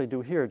can actually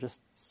do here,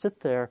 just sit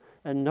there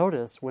and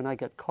notice when I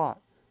get caught,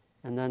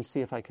 and then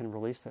see if I can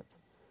release it.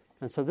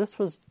 And so this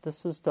was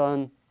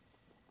done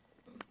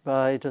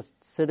by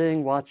just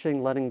sitting,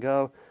 watching, letting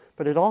go.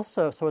 But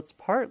it's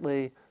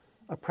partly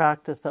a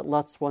practice that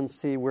lets one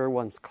see where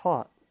one's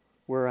caught,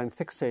 where I'm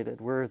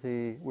fixated,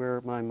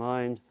 where my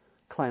mind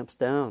clamps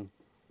down,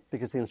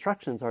 because the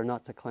instructions are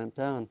not to clamp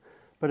down.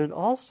 But it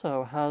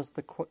also has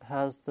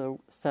the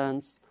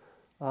sense,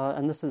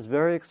 and this is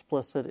very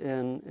explicit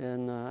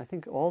in I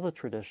think all the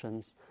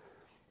traditions,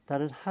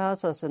 that it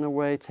has us in a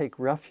way take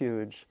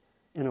refuge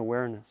in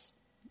awareness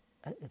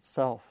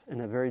itself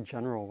in a very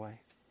general way.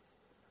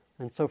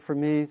 And so for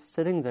me,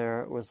 sitting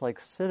there, it was like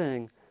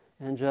sitting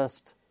and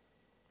just,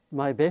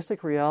 my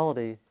basic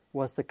reality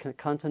was the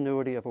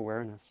continuity of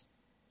awareness.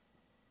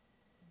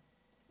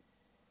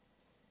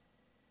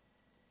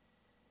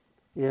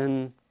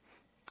 In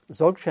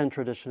Dzogchen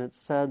tradition, it's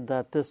said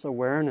that this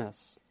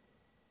awareness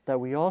that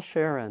we all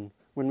share in,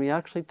 when we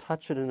actually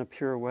touch it in a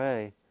pure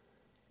way,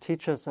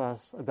 teaches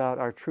us about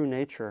our true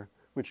nature,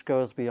 which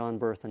goes beyond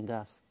birth and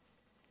death.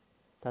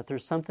 That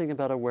there's something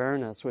about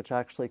awareness which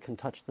actually can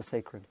touch the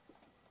sacred.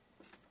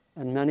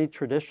 And many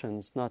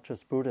traditions, not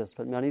just Buddhist,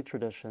 but many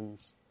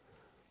traditions,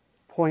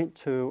 point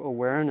to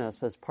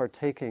awareness as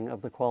partaking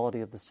of the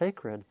quality of the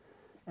sacred,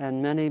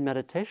 and many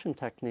meditation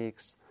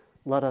techniques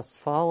let us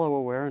follow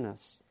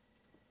awareness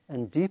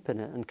and deepen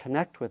it and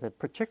connect with it,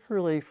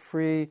 particularly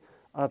free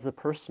of the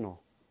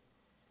personal,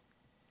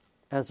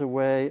 as a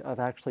way of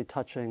actually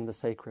touching the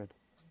sacred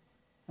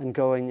and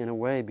going in a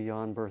way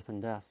beyond birth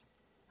and death.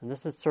 And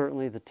this is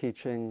certainly the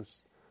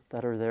teachings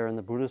that are there in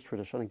the Buddhist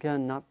tradition.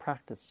 Again, not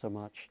practiced so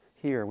much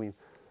here.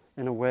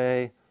 In a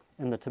way,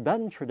 in the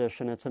Tibetan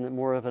tradition, it's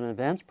more of an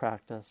advanced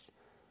practice,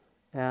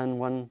 and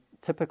one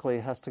typically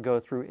has to go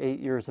through 8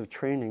 years of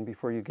training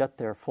before you get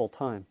there full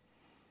time.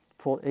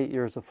 8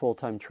 years of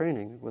full-time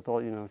training with all,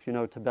 if you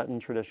know Tibetan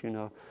tradition, you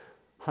know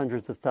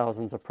hundreds of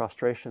thousands of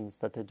prostrations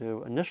that they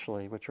do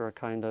initially, which are a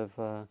kind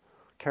of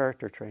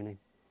character training,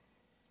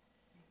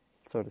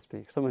 so to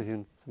speak. Some of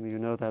you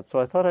know that. So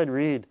I thought I'd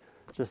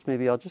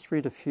I'll just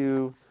read a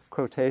few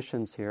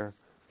quotations here,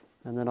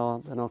 and then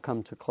I'll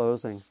come to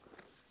closing.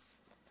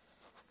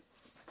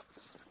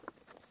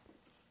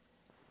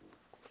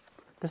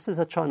 This is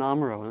Achan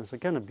Amaro, and it's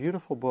again a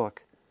beautiful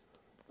book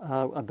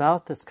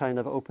about this kind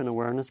of open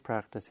awareness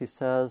practice. He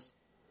says,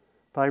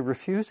 by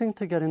refusing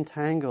to get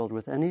entangled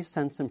with any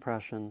sense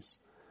impressions,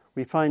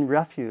 we find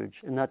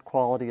refuge in that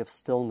quality of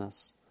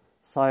stillness,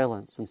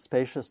 silence, and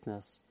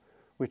spaciousness,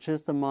 which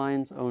is the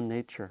mind's own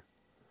nature.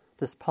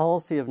 This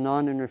policy of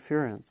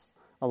non-interference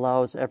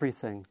allows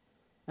everything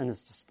and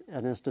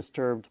is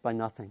disturbed by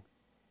nothing.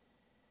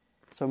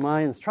 So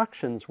my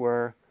instructions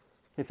were,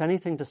 if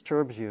anything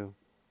disturbs you,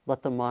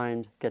 let the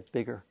mind get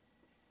bigger.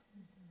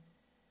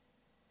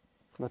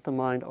 Let the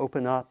mind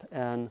open up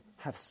and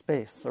have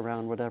space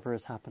around whatever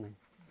is happening.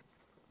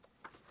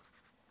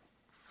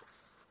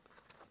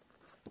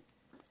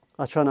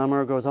 Achan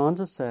Amaro goes on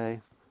to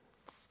say,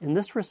 in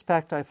this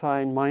respect I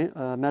find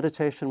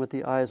meditation with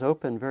the eyes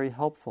open very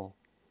helpful.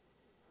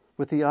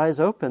 With the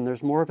eyes open,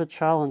 there's more of a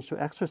challenge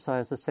to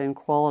exercise the same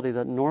quality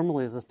that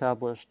normally is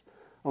established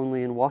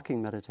only in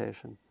walking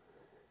meditation.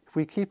 If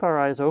we keep our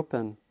eyes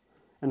open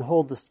and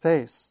hold the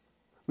space,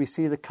 we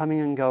see the coming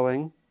and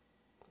going,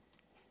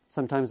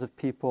 sometimes of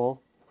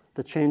people,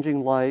 the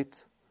changing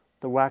light,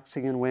 the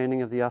waxing and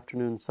waning of the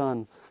afternoon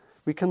sun.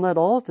 We can let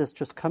all of this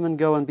just come and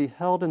go and be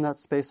held in that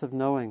space of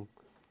knowing,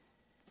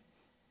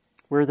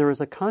 where there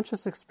is a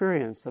conscious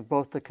experience of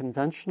both the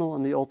conventional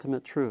and the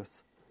ultimate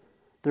truth.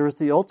 There is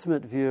the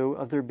ultimate view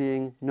of there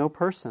being no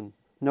person,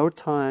 no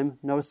time,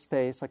 no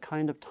space, a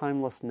kind of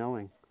timeless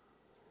knowing.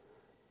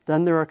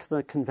 Then there are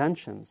the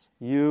conventions,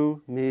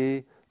 you,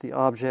 me, the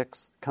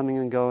objects, coming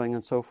and going,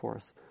 and so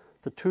forth.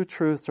 The two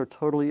truths are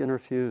totally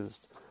interfused.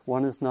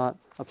 One is not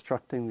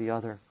obstructing the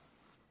other.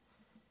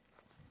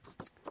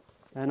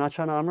 And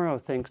Achan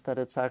Amaro thinks that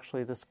it's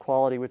actually this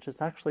quality which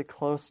is actually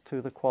close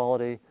to the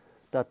quality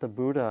that the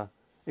Buddha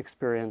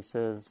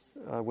experiences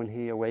when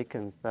he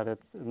awakens. That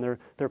it's, and there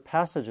are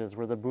passages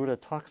where the Buddha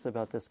talks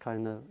about this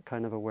kind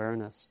of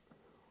awareness.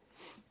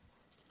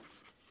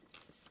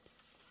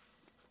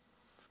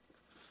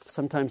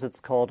 Sometimes it's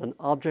called an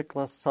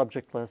objectless,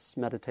 subjectless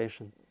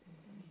meditation.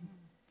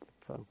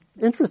 So,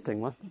 interesting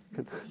one.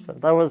 So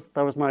that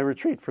was my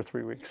retreat for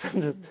 3 weeks,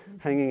 just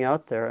hanging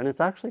out there. And it's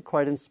actually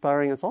quite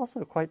inspiring. It's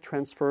also quite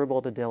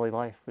transferable to daily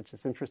life, which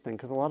is interesting,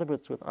 because a lot of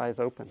it's with eyes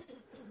open.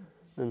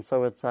 And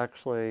so it's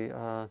actually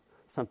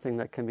something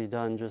that can be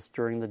done just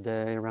during the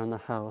day, around the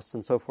house,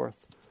 and so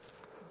forth.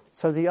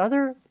 So the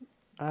other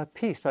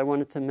piece I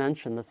wanted to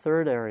mention, the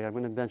third area I'm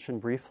going to mention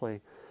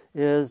briefly,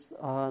 is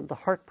the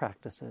heart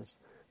practices.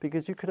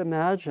 Because you could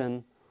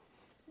imagine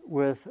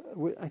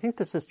I think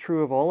this is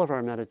true of all of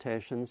our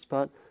meditations,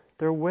 but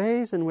there are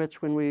ways in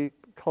which when we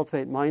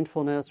cultivate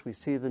mindfulness, we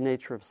see the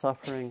nature of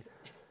suffering,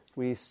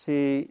 we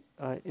see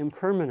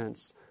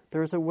impermanence,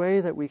 there's a way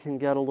that we can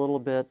get a little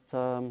bit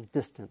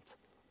distant.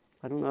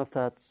 I don't know if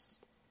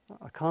that's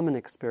a common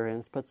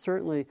experience, but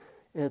certainly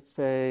it's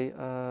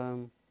a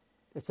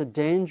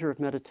danger of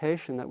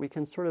meditation that we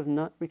can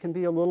we can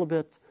be a little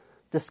bit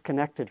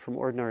disconnected from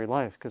ordinary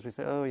life, because we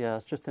say, oh yeah,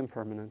 it's just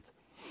impermanent,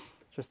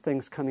 just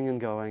things coming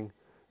and going.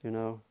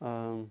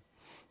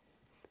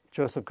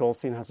 Joseph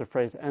Goldstein has a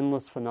phrase,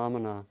 endless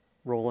phenomena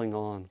rolling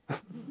on.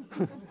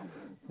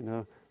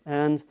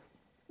 And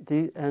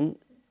the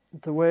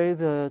way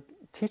the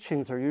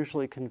teachings are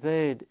usually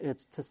conveyed,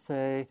 it's to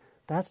say,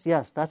 that's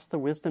the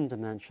wisdom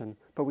dimension,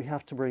 but we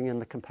have to bring in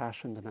the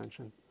compassion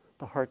dimension,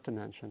 the heart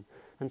dimension.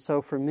 And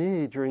so for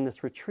me, during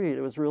this retreat,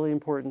 it was really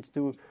important to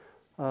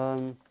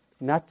do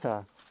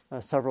metta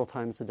several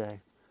times a day,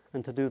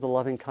 and to do the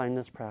loving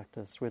kindness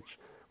practice, which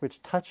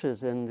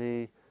touches in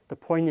the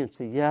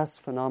poignancy. Yes,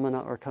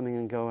 phenomena are coming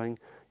and going.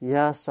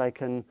 Yes, I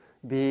can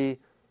be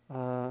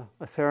a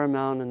fair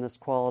amount in this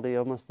quality,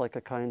 almost like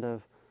a kind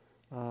of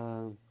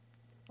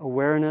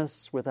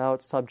awareness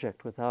without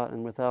subject,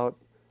 without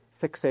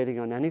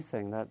fixating on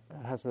anything. That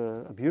has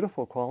a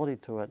beautiful quality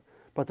to it.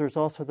 But there's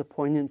also the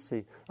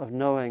poignancy of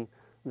knowing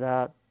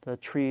that the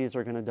trees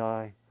are going to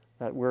die,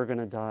 that we're going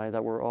to die,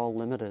 that we're all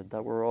limited,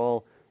 that we're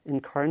all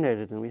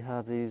incarnated, and we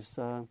have these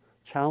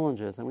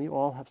challenges, and we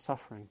all have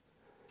suffering.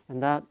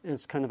 And that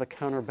is kind of a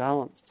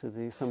counterbalance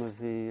to some of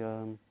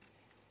the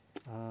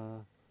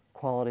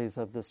qualities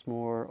of this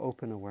more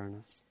open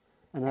awareness.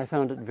 And I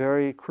found it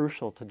very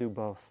crucial to do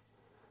both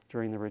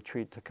during the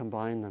retreat, to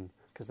combine them,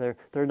 because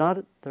they're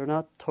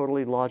not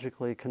totally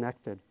logically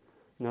connected.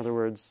 In other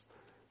words,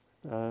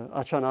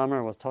 Ajahn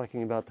Amar was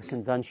talking about the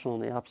conventional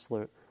and the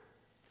absolute.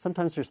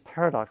 Sometimes there's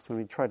paradox when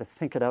we try to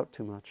think it out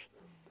too much.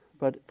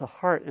 But the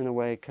heart, in a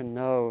way, can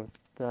know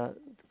that,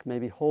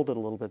 maybe hold it a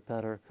little bit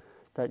better,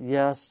 that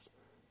yes,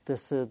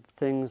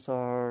 things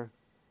are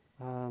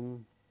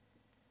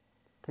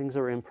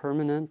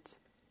impermanent,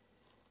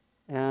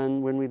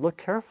 and when we look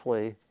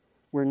carefully,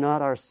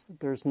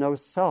 there's no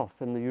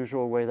self in the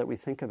usual way that we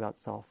think about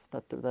self.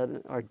 That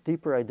our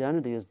deeper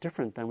identity is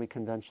different than we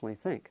conventionally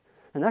think,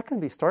 and that can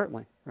be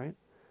startling, right?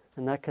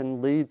 And that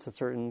can lead to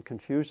certain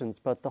confusions.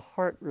 But the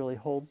heart really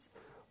holds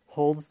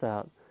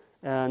that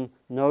and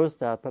knows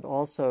that, but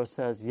also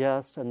says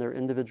yes, and they're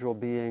individual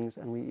beings,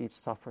 and we each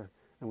suffer.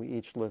 And we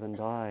each live and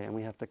die, and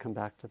we have to come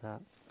back to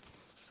that.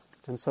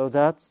 And so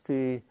that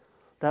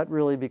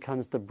really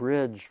becomes the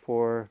bridge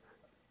for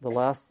the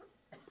last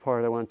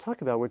part I want to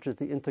talk about, which is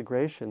the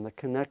integration, the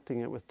connecting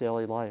it with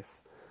daily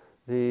life,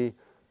 the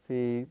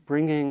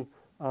bringing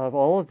of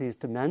all of these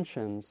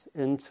dimensions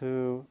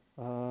into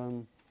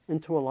a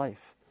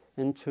life,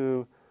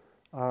 into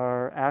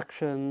our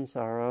actions,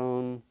 our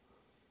own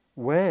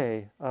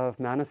way of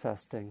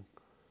manifesting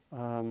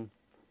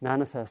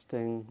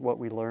what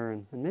we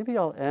learn. And maybe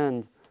I'll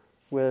end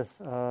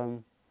with, I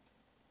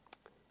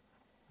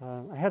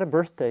had a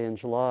birthday in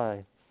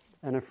July,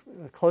 and a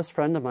close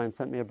friend of mine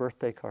sent me a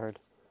birthday card,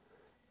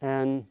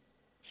 and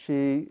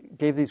she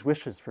gave these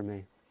wishes for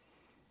me.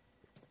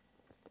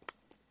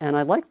 And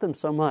I liked them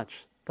so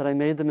much that I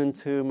made them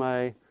into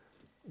my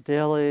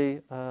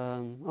daily,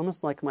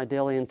 almost like my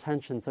daily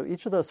intention. So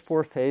each of those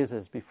 4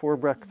 phases, before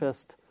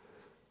breakfast,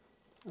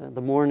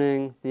 the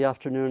morning, the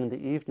afternoon, and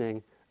the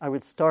evening, I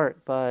would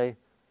start by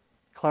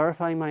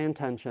clarifying my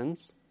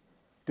intentions,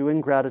 doing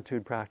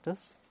gratitude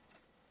practice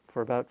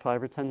for about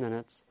 5 or 10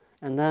 minutes,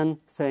 and then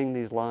saying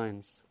these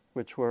lines,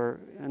 which were,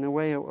 in a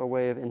way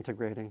of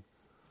integrating.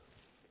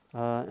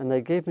 And they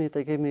gave me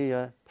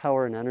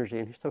power and energy.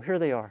 And so here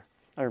they are.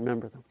 I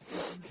remember them.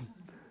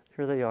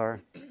 Here they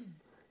are.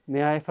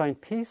 May I find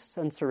peace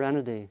and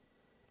serenity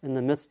in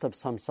the midst of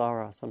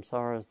samsara.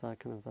 Samsara is the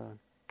kind of the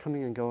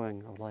coming and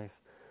going of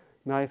life.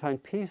 May I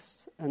find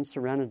peace and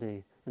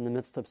serenity in the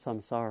midst of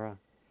samsara.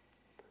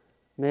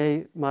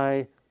 May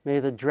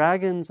the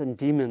dragons and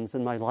demons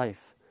in my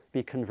life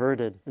be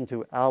converted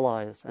into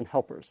allies and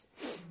helpers.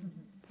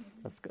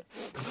 That's good.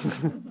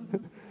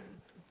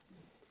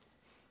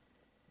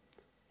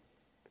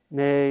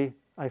 May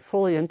I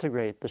fully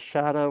integrate the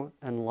shadow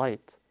and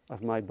light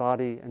of my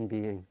body and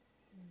being.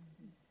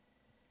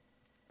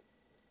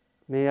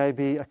 May I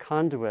be a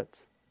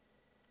conduit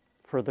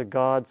for the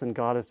gods and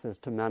goddesses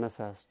to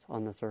manifest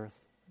on this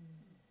earth.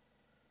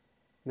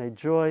 May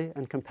joy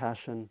and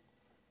compassion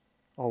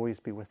always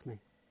be with me.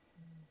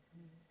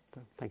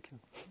 So, thank you.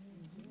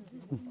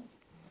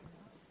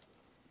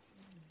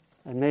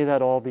 And may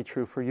that all be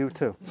true for you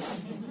too.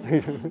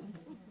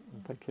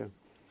 Thank you.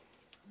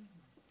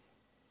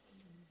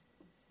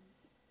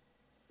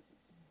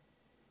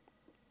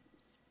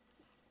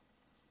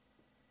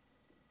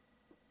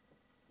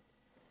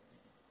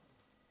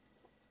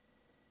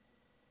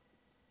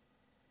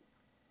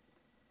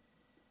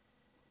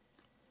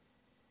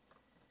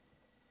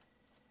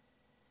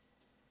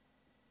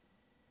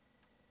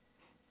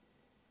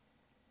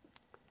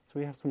 So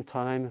we have some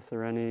time if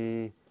there are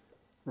any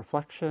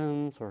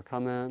reflections or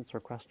comments or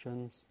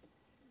questions.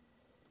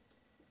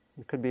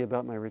 It could be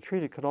about my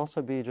retreat. It could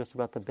also be just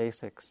about the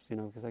basics,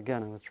 because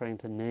again, I was trying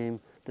to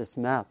name this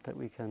map that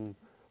we can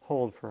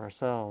hold for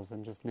ourselves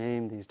and just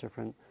name these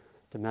different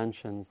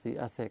dimensions, the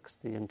ethics,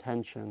 the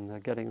intention, the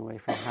getting away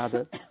from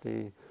habits,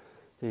 the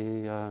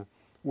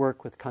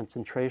work with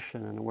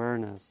concentration and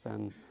awareness,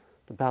 and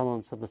the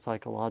balance of the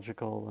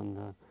psychological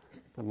and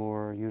the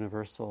more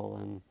universal,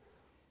 and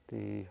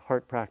the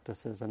heart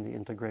practices and the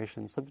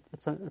integration. So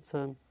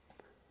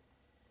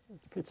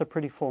it's a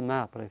pretty full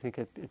map, but I think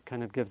it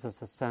kind of gives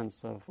us a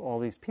sense of all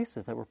these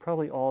pieces that we're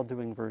probably all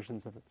doing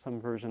versions of it, some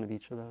version of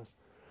each of those.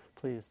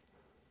 Please,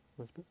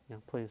 Elizabeth. Yeah,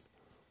 please.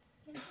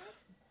 Is it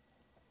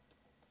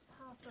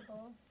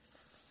possible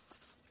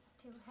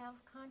to have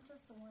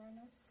conscious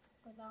awareness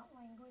without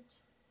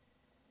language?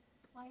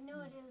 I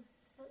know it is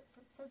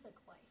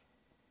physically.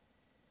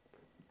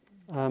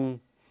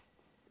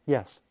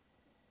 Yes.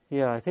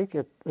 Yeah, I think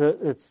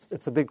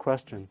it's a big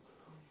question.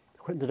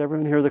 Did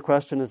everyone hear the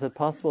question? Is it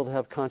possible to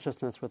have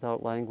consciousness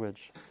without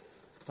language?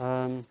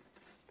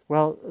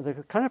 Well,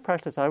 the kind of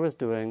practice I was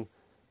doing,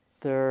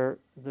 there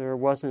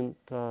wasn't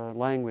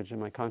language in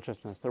my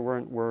consciousness. There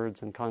weren't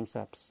words and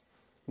concepts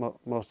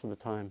most of the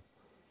time.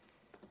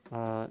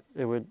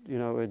 It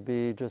would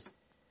be just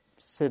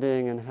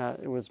sitting, and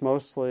it was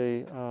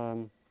mostly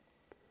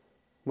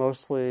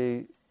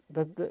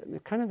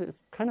it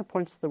kind of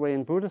points to the way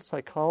in Buddhist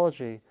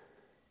psychology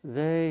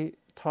they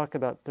talk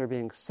about there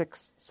being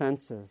 6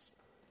 senses,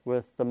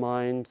 with the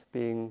mind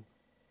being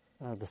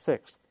the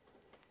 6th.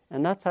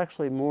 And that's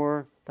actually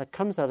that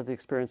comes out of the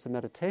experience of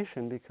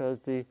meditation,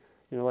 because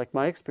like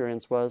my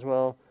experience was,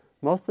 well,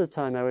 most of the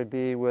time I would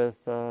be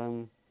with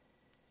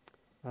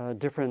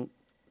different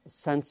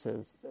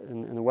senses.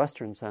 In the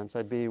Western sense,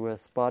 I'd be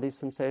with body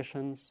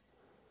sensations,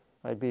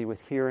 I'd be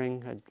with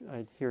hearing,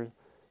 I'd hear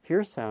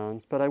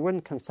sounds, but I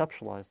wouldn't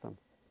conceptualize them.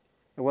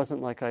 It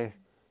wasn't like I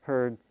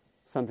heard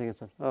something and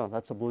said, "Oh,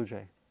 that's a blue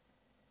jay,"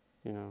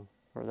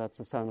 or that's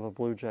the sound of a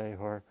blue jay,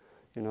 or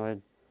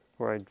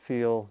I'd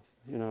feel,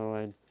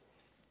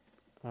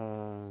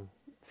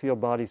 feel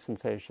body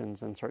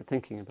sensations and start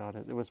thinking about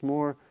it. It was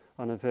more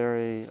on a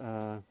very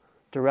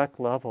direct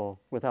level,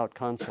 without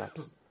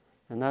concepts,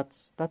 and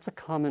that's a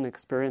common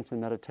experience in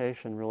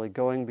meditation, really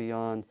going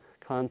beyond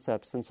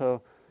concepts. And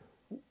so,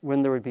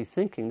 when there would be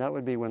thinking, that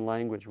would be when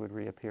language would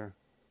reappear,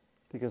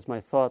 because my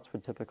thoughts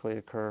would typically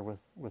occur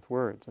with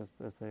words,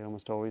 as they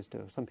almost always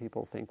do. Some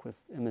people think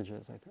with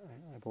images, I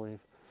believe.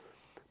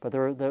 But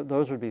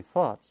those would be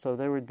thoughts. So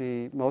there would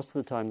be, most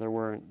of the time,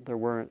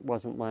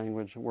 wasn't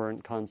language,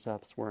 weren't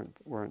concepts,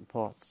 weren't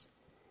thoughts.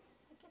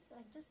 I guess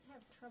I just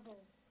have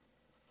trouble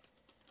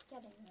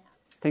getting that.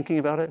 Thinking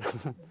about it?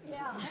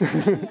 Yeah,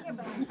 thinking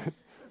about it.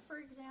 For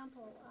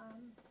example,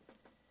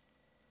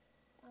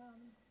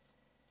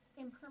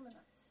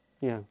 impermanence.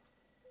 Yeah.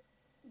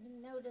 You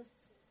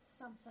notice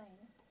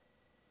something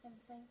and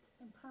think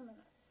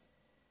impermanence.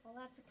 Well,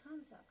 that's a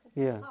concept. It's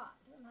a thought.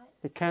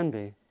 It can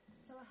be.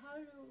 So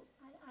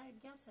I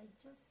guess I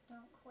just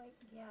don't quite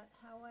get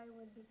how I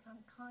would become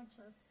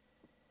conscious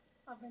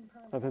of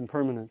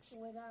impermanence.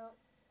 Without.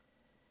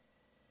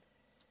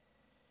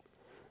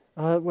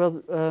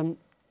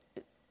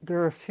 There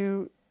are a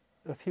few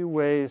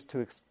ways to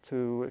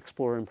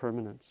explore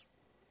impermanence,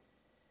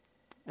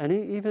 and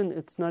even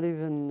it's not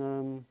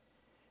even.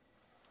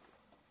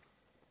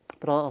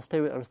 But I'll stay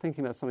with. I was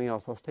thinking about something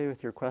else. I'll stay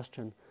with your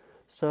question.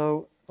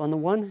 So, on the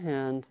one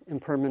hand,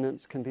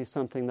 impermanence can be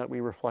something that we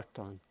reflect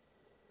on.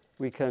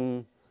 We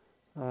can,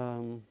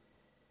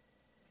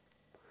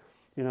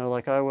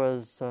 like I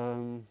was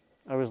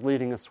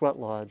leading a sweat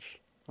lodge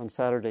on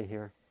Saturday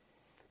here,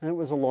 and it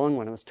was a long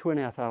one. It was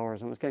 2.5 hours,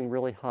 and it was getting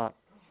really hot.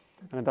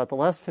 And about the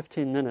last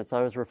 15 minutes,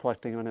 I was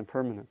reflecting on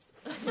impermanence.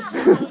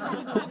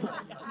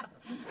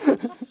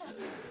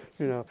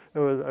 I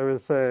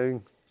was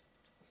saying,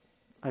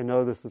 I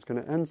know this is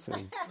going to end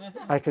soon.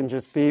 I can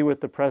just be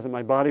with the present.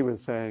 My body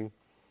was saying,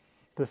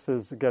 this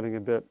is getting a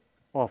bit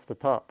off the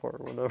top or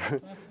whatever,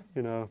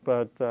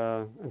 But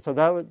and so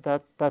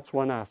that's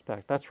one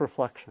aspect. That's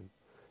reflection.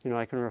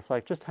 I can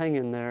reflect. Just hang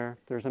in there.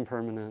 There's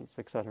impermanence,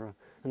 etc.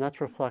 And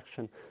that's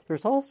reflection.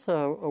 There's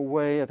also a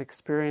way of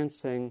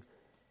experiencing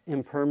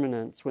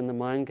impermanence when the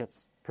mind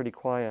gets pretty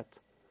quiet.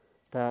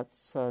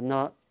 That's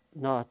not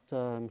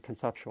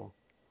conceptual.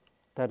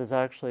 That is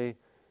actually.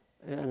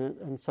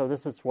 And so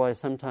this is why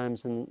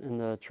sometimes in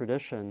the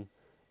tradition,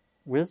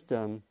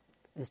 wisdom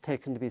is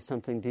taken to be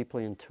something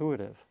deeply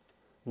intuitive,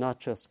 not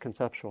just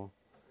conceptual.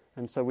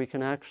 And so we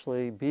can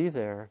actually be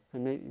there,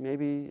 and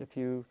maybe if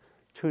you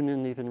tune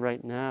in even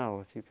right now,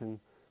 if you can,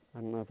 I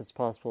don't know if it's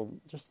possible,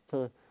 just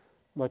to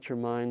let your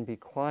mind be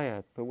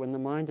quiet. But when the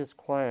mind is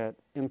quiet,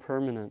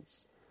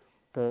 impermanence,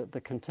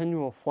 the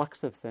continual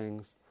flux of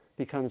things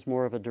becomes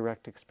more of a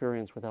direct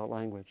experience without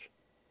language.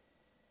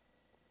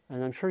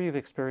 And I'm sure you've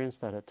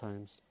experienced that at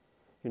times.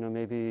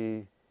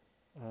 Maybe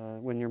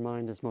when your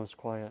mind is most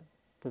quiet.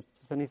 Does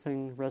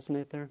anything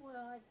resonate there? Well,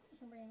 I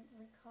can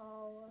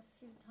recall a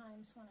few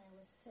times when I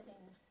was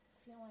sitting,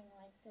 feeling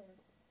like the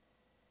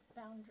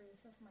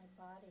boundaries of my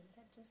body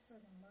had just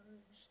sort of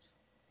merged.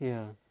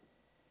 Yeah.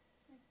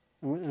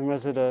 And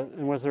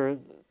was there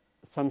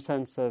some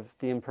sense of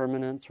the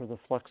impermanence or the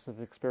flux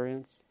of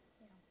experience?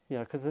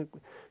 Yeah,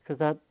 because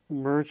that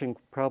merging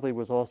probably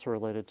was also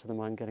related to the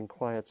mind getting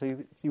quiet.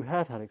 So you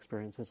have had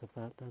experiences of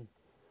that then.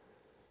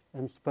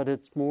 But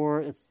it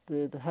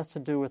has to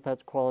do with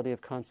that quality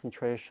of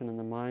concentration and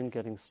the mind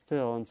getting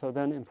still. And so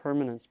then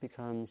impermanence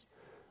becomes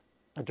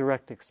a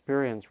direct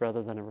experience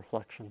rather than a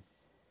reflection.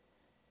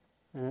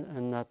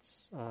 And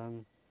that's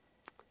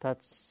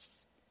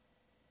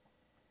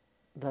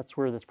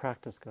where this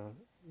practice goes,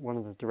 one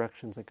of the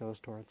directions it goes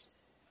towards.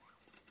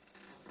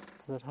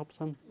 Does that help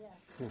some? Yeah,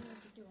 you need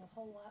to do a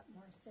whole lot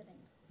more sitting.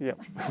 Yeah.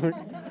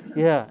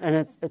 Yeah, and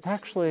it's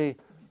actually,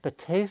 the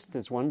taste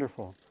is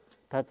wonderful.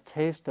 That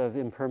taste of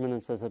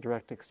impermanence as a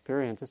direct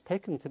experience is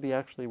taken to be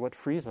actually what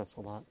frees us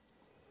a lot.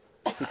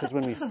 Because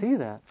when we see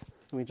that,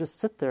 and we just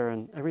sit there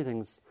and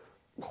everything's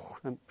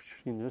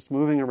just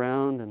moving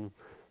around and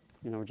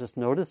just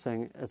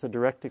noticing as a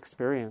direct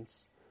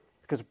experience.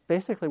 Because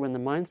basically when the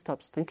mind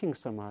stops thinking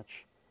so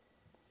much,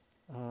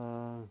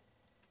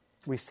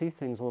 we see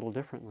things a little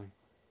differently.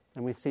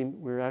 And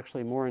we're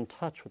actually more in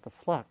touch with the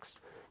flux.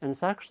 And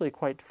it's actually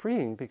quite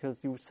freeing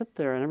because you sit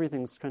there and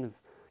everything's kind of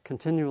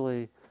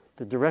continually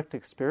the direct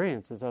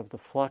experiences of the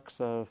flux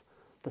of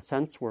the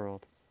sense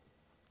world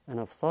and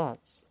of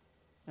thoughts.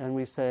 And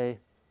we say,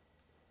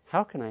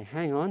 how can I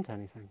hang on to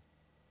anything?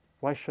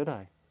 Why should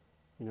I?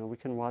 We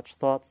can watch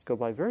thoughts go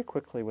by very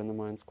quickly when the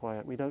mind's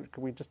quiet.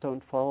 We just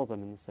don't follow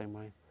them in the same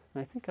way.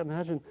 And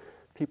imagine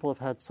people have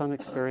had some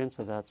experience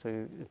of that,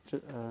 so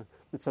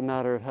it's a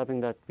matter of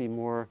having that be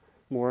more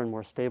and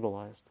more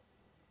stabilized.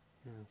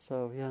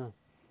 Yeah,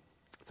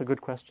 it's a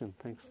good question.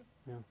 Thanks.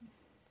 Yeah,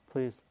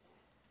 please.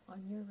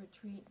 On your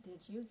retreat, did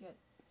you get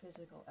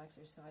physical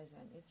exercise?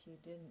 And if you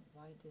didn't,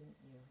 why didn't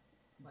you?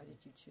 Why did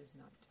you choose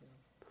not to?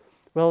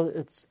 Well,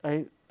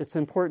 it's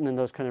important in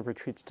those kind of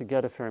retreats to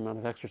get a fair amount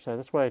of exercise.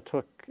 That's why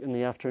in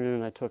the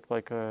afternoon, I took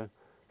like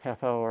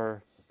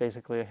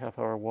basically a half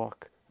hour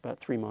walk, about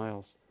 3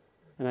 miles.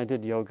 And I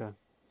did yoga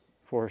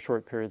for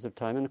short periods of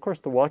time. And of course,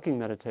 the walking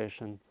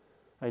meditation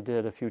I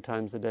did a few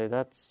times a day.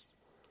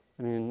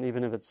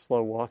 Even if it's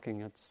slow walking,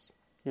 it's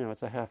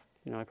a half,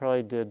 I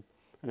probably did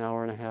an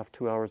hour and a half,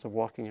 2 hours of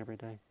walking every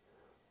day.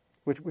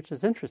 Which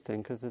is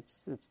interesting because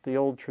it's the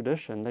old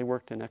tradition. They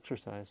worked in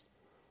exercise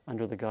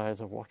under the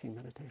guise of walking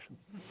meditation.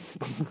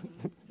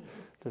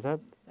 Does that?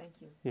 Thank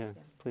you. Yeah.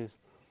 Please.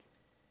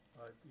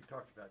 You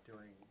talked about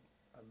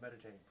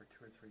meditating for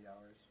 2 or 3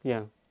 hours.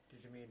 Yeah.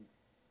 Did you mean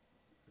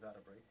without a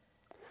break?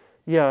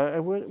 Yeah.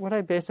 What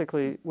I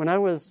basically, when I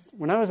was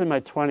in my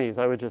 20s,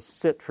 I would just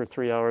sit for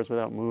 3 hours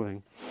without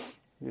moving.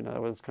 I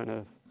was kind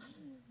of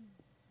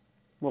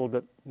a little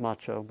bit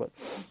macho, but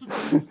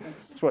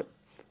it's what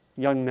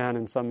young men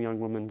and some young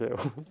women do,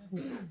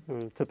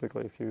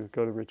 typically if you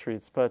go to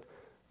retreats. But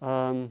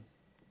I'd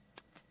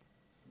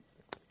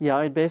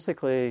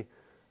basically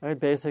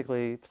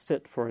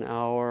sit for an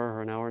hour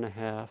or an hour and a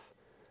half.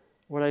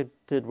 What I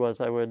did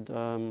was I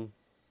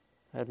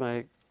had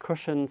my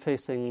cushion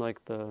facing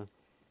like the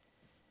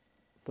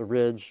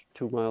ridge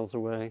 2 miles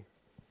away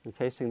and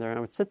facing there, and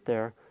I would sit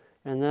there,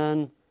 and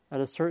then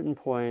at a certain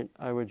point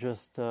I would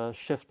just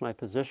shift my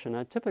position.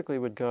 I typically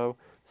would go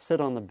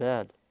sit on the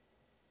bed.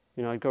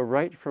 I'd go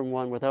right from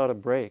one without a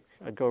break.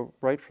 I'd go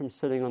right from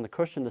sitting on the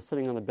cushion to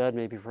sitting on the bed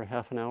maybe for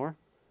half an hour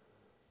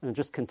and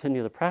just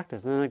continue the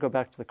practice. And then I'd go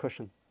back to the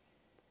cushion.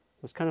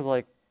 It was kind of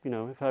like,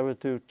 if I would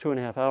do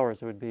 2.5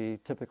 hours, it would be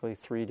typically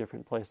 3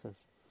 different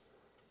places.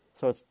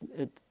 So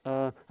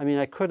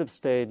I could have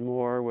stayed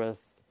more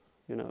with,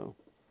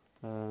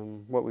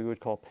 what we would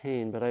call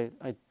pain, but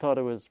I thought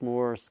it was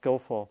more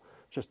skillful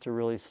just to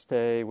really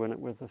stay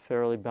with a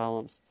fairly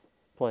balanced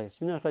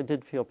place. If I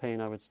did feel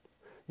pain, I would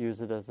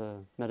use it as a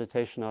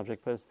meditation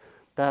object, but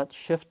that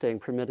shifting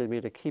permitted me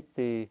to keep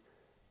the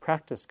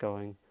practice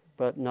going,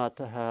 but not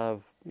to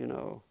have,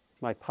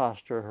 my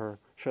posture or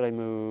should I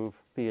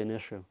move be an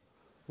issue.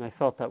 And I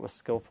felt that was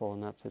skillful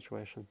in that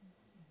situation.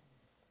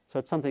 So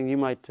it's something you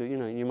might do,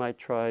 you might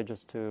try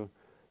just to,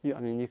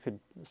 you could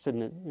sit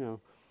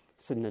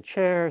in a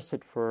chair,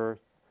 sit for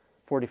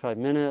 45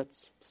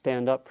 minutes,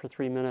 stand up for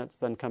 3 minutes,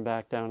 then come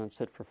back down and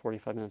sit for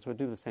 45 minutes. We'd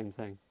do the same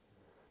thing.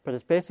 But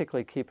it's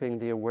basically keeping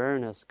the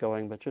awareness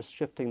going, but just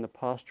shifting the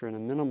posture in a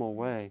minimal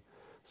way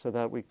so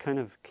that we kind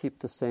of keep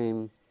the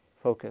same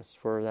focus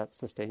for that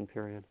sustained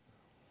period.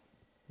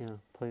 Yeah,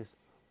 please.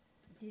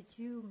 Did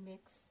you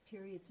mix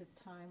periods of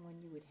time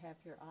when you would have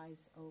your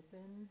eyes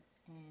open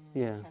and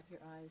Yeah. have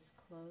your eyes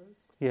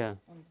closed? Yeah.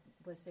 And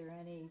was there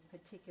any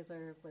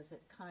particular, was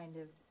it kind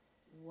of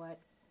what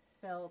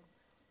felt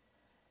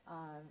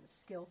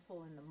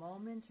skillful in the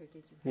moment, or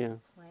did you have Yeah. a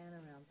plan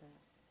around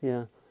that?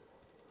 Yeah.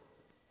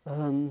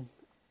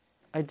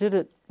 I did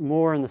it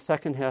more in the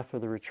second half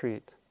of the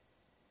retreat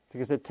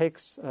because it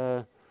takes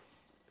that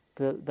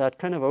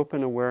kind of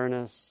open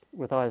awareness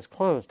with eyes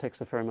closed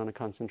takes a fair amount of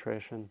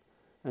concentration,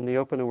 and the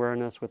open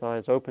awareness with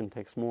eyes open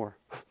takes more.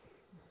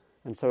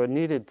 And so it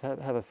needed to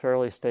have a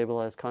fairly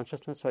stabilized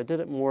consciousness. So I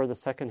did it more the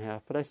second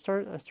half, but I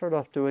started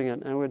off doing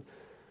it, and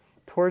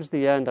towards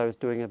the end I was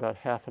doing about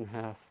half and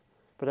half.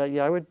 But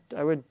I would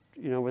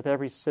with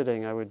every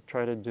sitting I would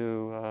try to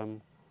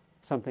do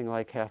something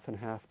like half and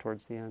half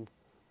towards the end.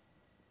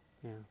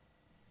 Yeah.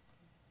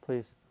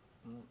 Please.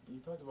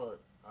 You talked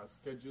about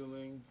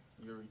scheduling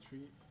your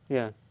retreat.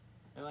 Yeah.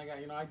 And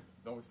I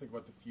always think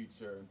about the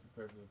future and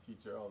prepare for the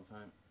future all the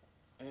time.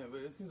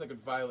 But it seems like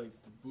it violates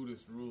the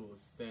Buddhist rule of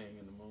staying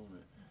in the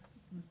moment.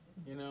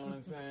 You know what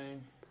I'm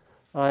saying?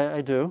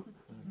 I do.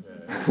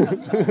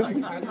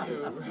 Okay. How do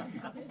you?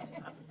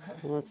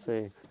 Well, let's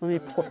see. Let me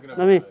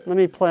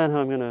plan how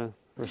I'm going to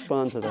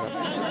respond to that.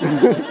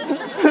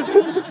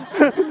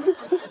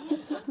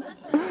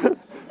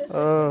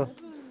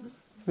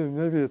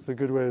 Maybe it's a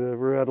good way to.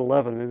 We're at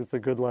 11. Maybe it's a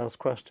good last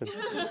question.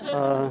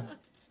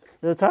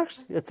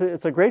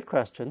 It's a great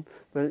question,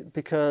 but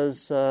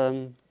because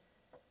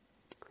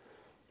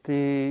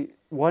the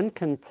one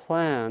can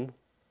plan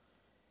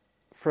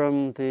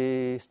from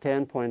the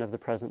standpoint of the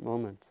present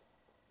moment,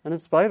 and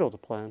it's vital to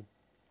plan.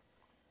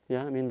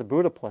 Yeah, I mean the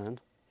Buddha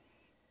planned.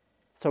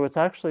 So it's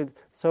actually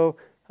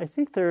I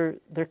think there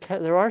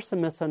are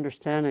some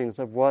misunderstandings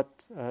of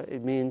what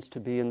it means to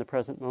be in the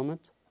present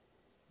moment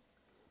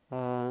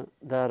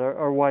that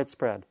are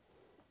widespread,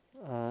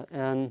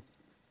 and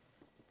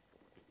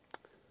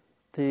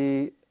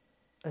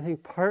I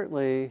think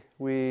partly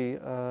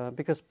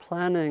because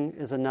planning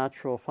is a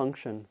natural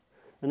function,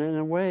 and in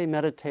a way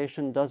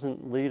meditation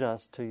doesn't lead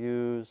us to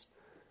use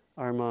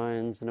our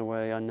minds in a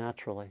way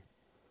unnaturally.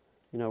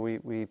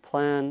 We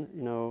plan,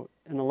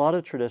 in a lot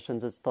of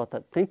traditions it's thought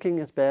that thinking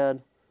is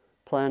bad,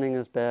 planning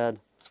is bad,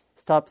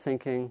 stop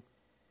thinking,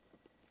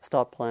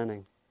 stop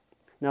planning.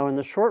 Now in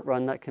the short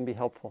run that can be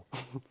helpful.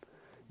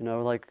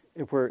 Like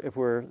if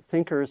we're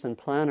thinkers and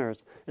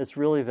planners, it's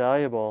really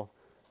valuable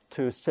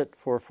to sit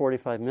for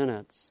 45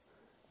 minutes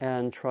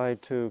and try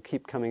to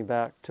keep coming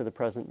back to the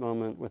present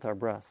moment with our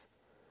breath.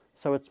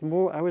 So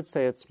I would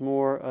say it's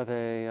more of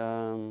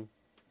a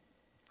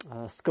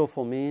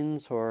skillful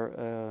means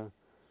or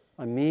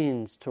a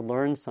means to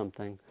learn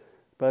something,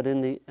 but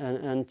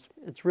and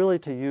it's really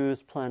to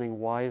use planning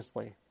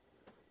wisely,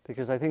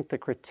 because I think the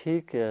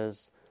critique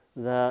is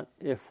that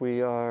if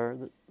we are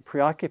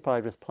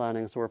preoccupied with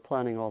planning, so we're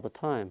planning all the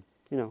time,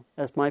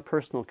 as my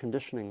personal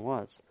conditioning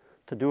was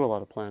to do a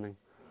lot of planning,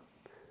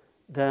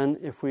 then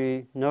if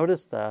we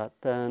notice that,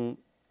 then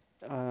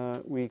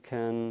we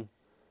can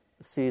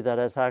see that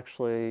it's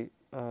actually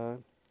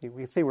we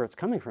can see where it's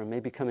coming from,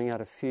 maybe coming out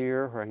of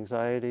fear or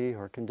anxiety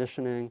or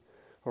conditioning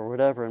or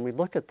whatever, and we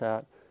look at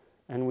that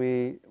and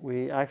we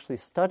actually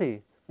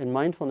study. In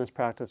mindfulness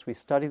practice, we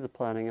study the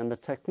planning, and the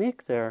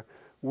technique there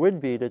would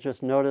be to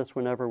just notice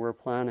whenever we're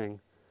planning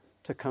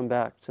to come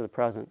back to the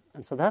present.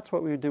 And so that's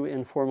what we do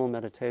in formal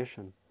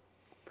meditation.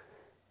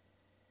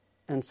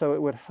 And so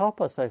it would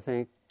help us, I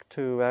think,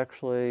 to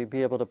actually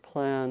be able to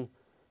plan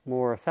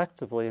more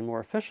effectively and more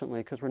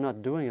efficiently, because we're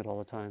not doing it all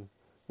the time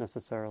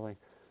necessarily.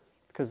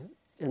 Because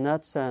in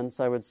that sense,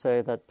 I would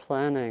say that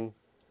planning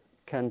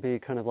can be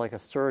kind of like a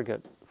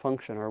surrogate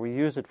function, or we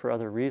use it for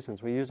other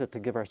reasons. We use it to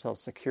give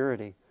ourselves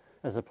security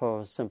as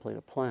opposed simply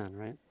to plan,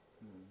 right?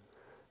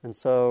 And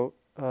so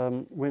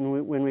when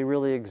we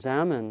really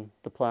examine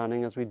the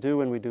planning, as we do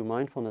when we do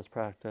mindfulness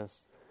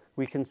practice,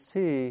 we can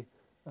see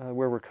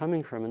where we're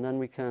coming from, and then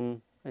we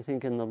can, I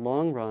think in the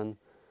long run,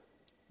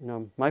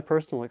 my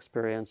personal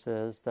experience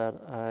is that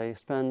I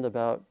spend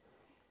about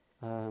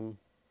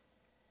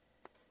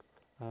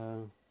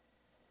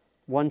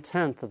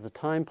 1/10 of the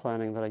time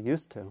planning that I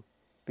used to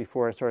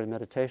before I started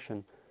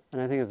meditation, and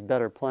I think it's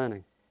better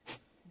planning.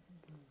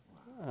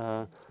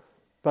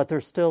 But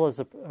there still is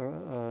a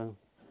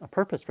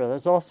purpose for that.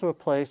 There's also a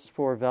place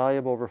for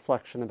valuable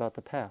reflection about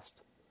the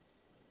past.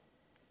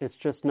 It's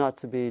just not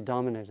to be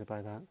dominated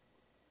by that.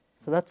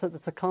 So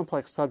that's a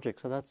complex subject.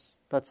 So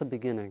that's a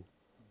beginning.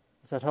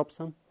 Does that help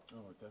some?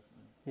 Oh,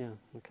 definitely. Yeah.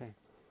 Okay.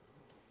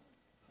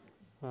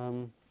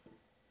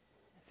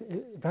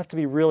 You have to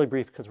be really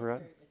brief because we're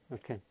at.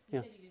 Okay. You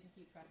Yeah. said you didn't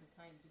keep track of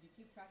time. Did you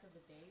keep track of the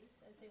days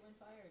as they went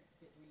by, or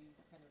were you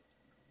kind of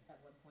at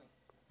one point?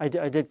 I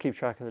did keep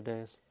track of the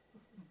days.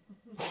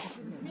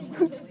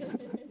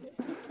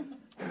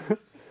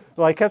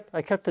 Well, I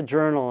kept a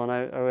journal, and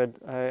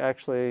I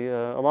actually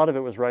a lot of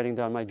it was writing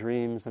down my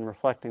dreams and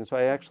reflecting. So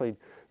I actually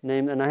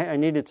named, and I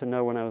needed to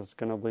know when I was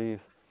going to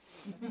leave.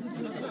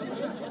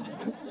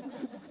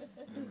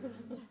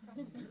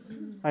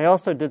 I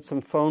also did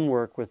some phone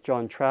work with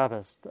John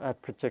Travis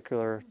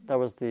that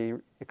was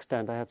the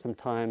extent. I had some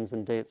times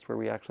and dates where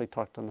we actually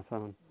talked on the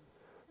phone.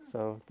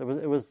 So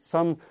it was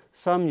some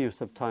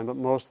use of time, but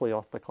mostly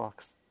off the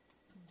clocks.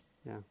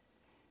 Yeah.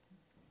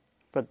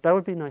 But that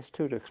would be nice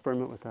too, to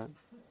experiment with that.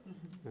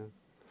 Yeah.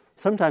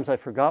 Sometimes I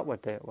forgot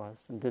what day it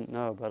was and didn't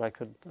know, but I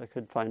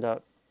could find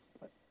out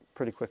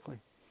pretty quickly.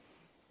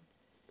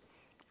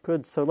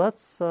 Good.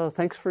 So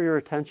thanks for your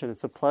attention.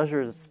 It's a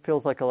pleasure. It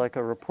feels like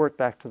a report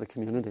back to the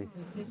community,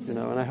 and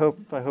I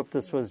hope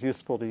this was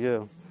useful to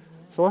you.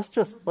 So let's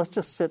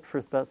just sit for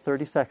about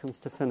 30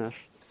 seconds to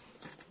finish.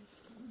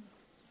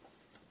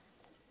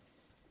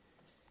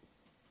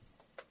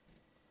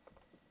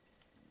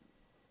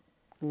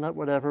 And let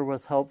whatever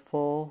was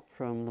helpful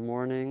from the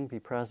morning be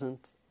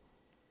present.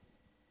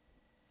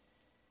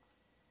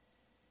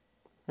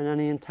 And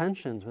any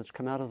intentions which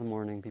come out of the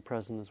morning be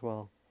present as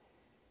well.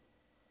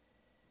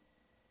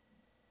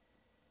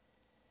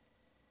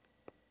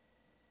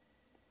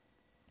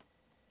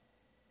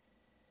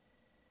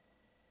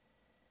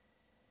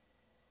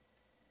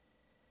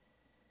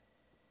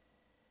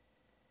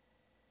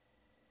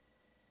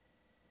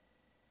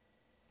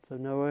 So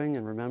knowing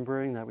and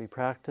remembering that we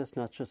practice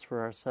not just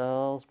for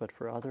ourselves, but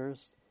for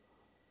others.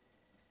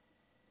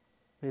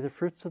 May the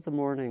fruits of the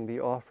morning be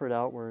offered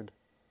outward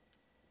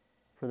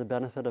for the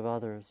benefit of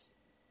others,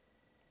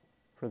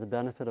 for the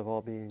benefit of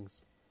all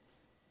beings.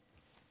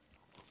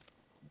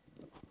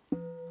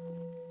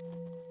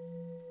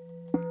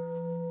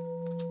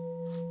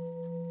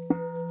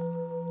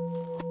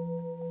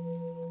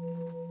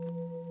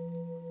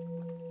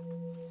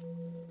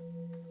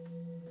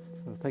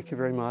 So thank you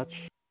very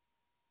much.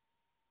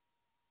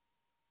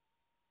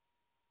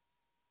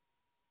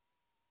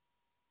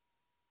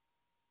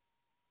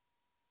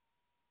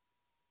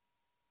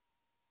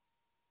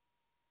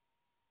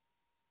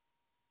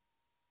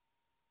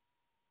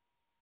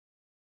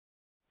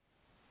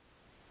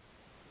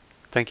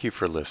 Thank you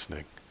for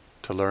listening.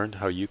 To learn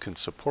how you can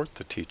support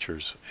the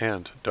teachers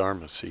and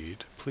Dharma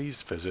Seed,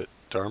 please visit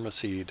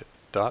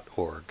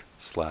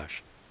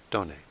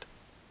dharmaseed.org/donate.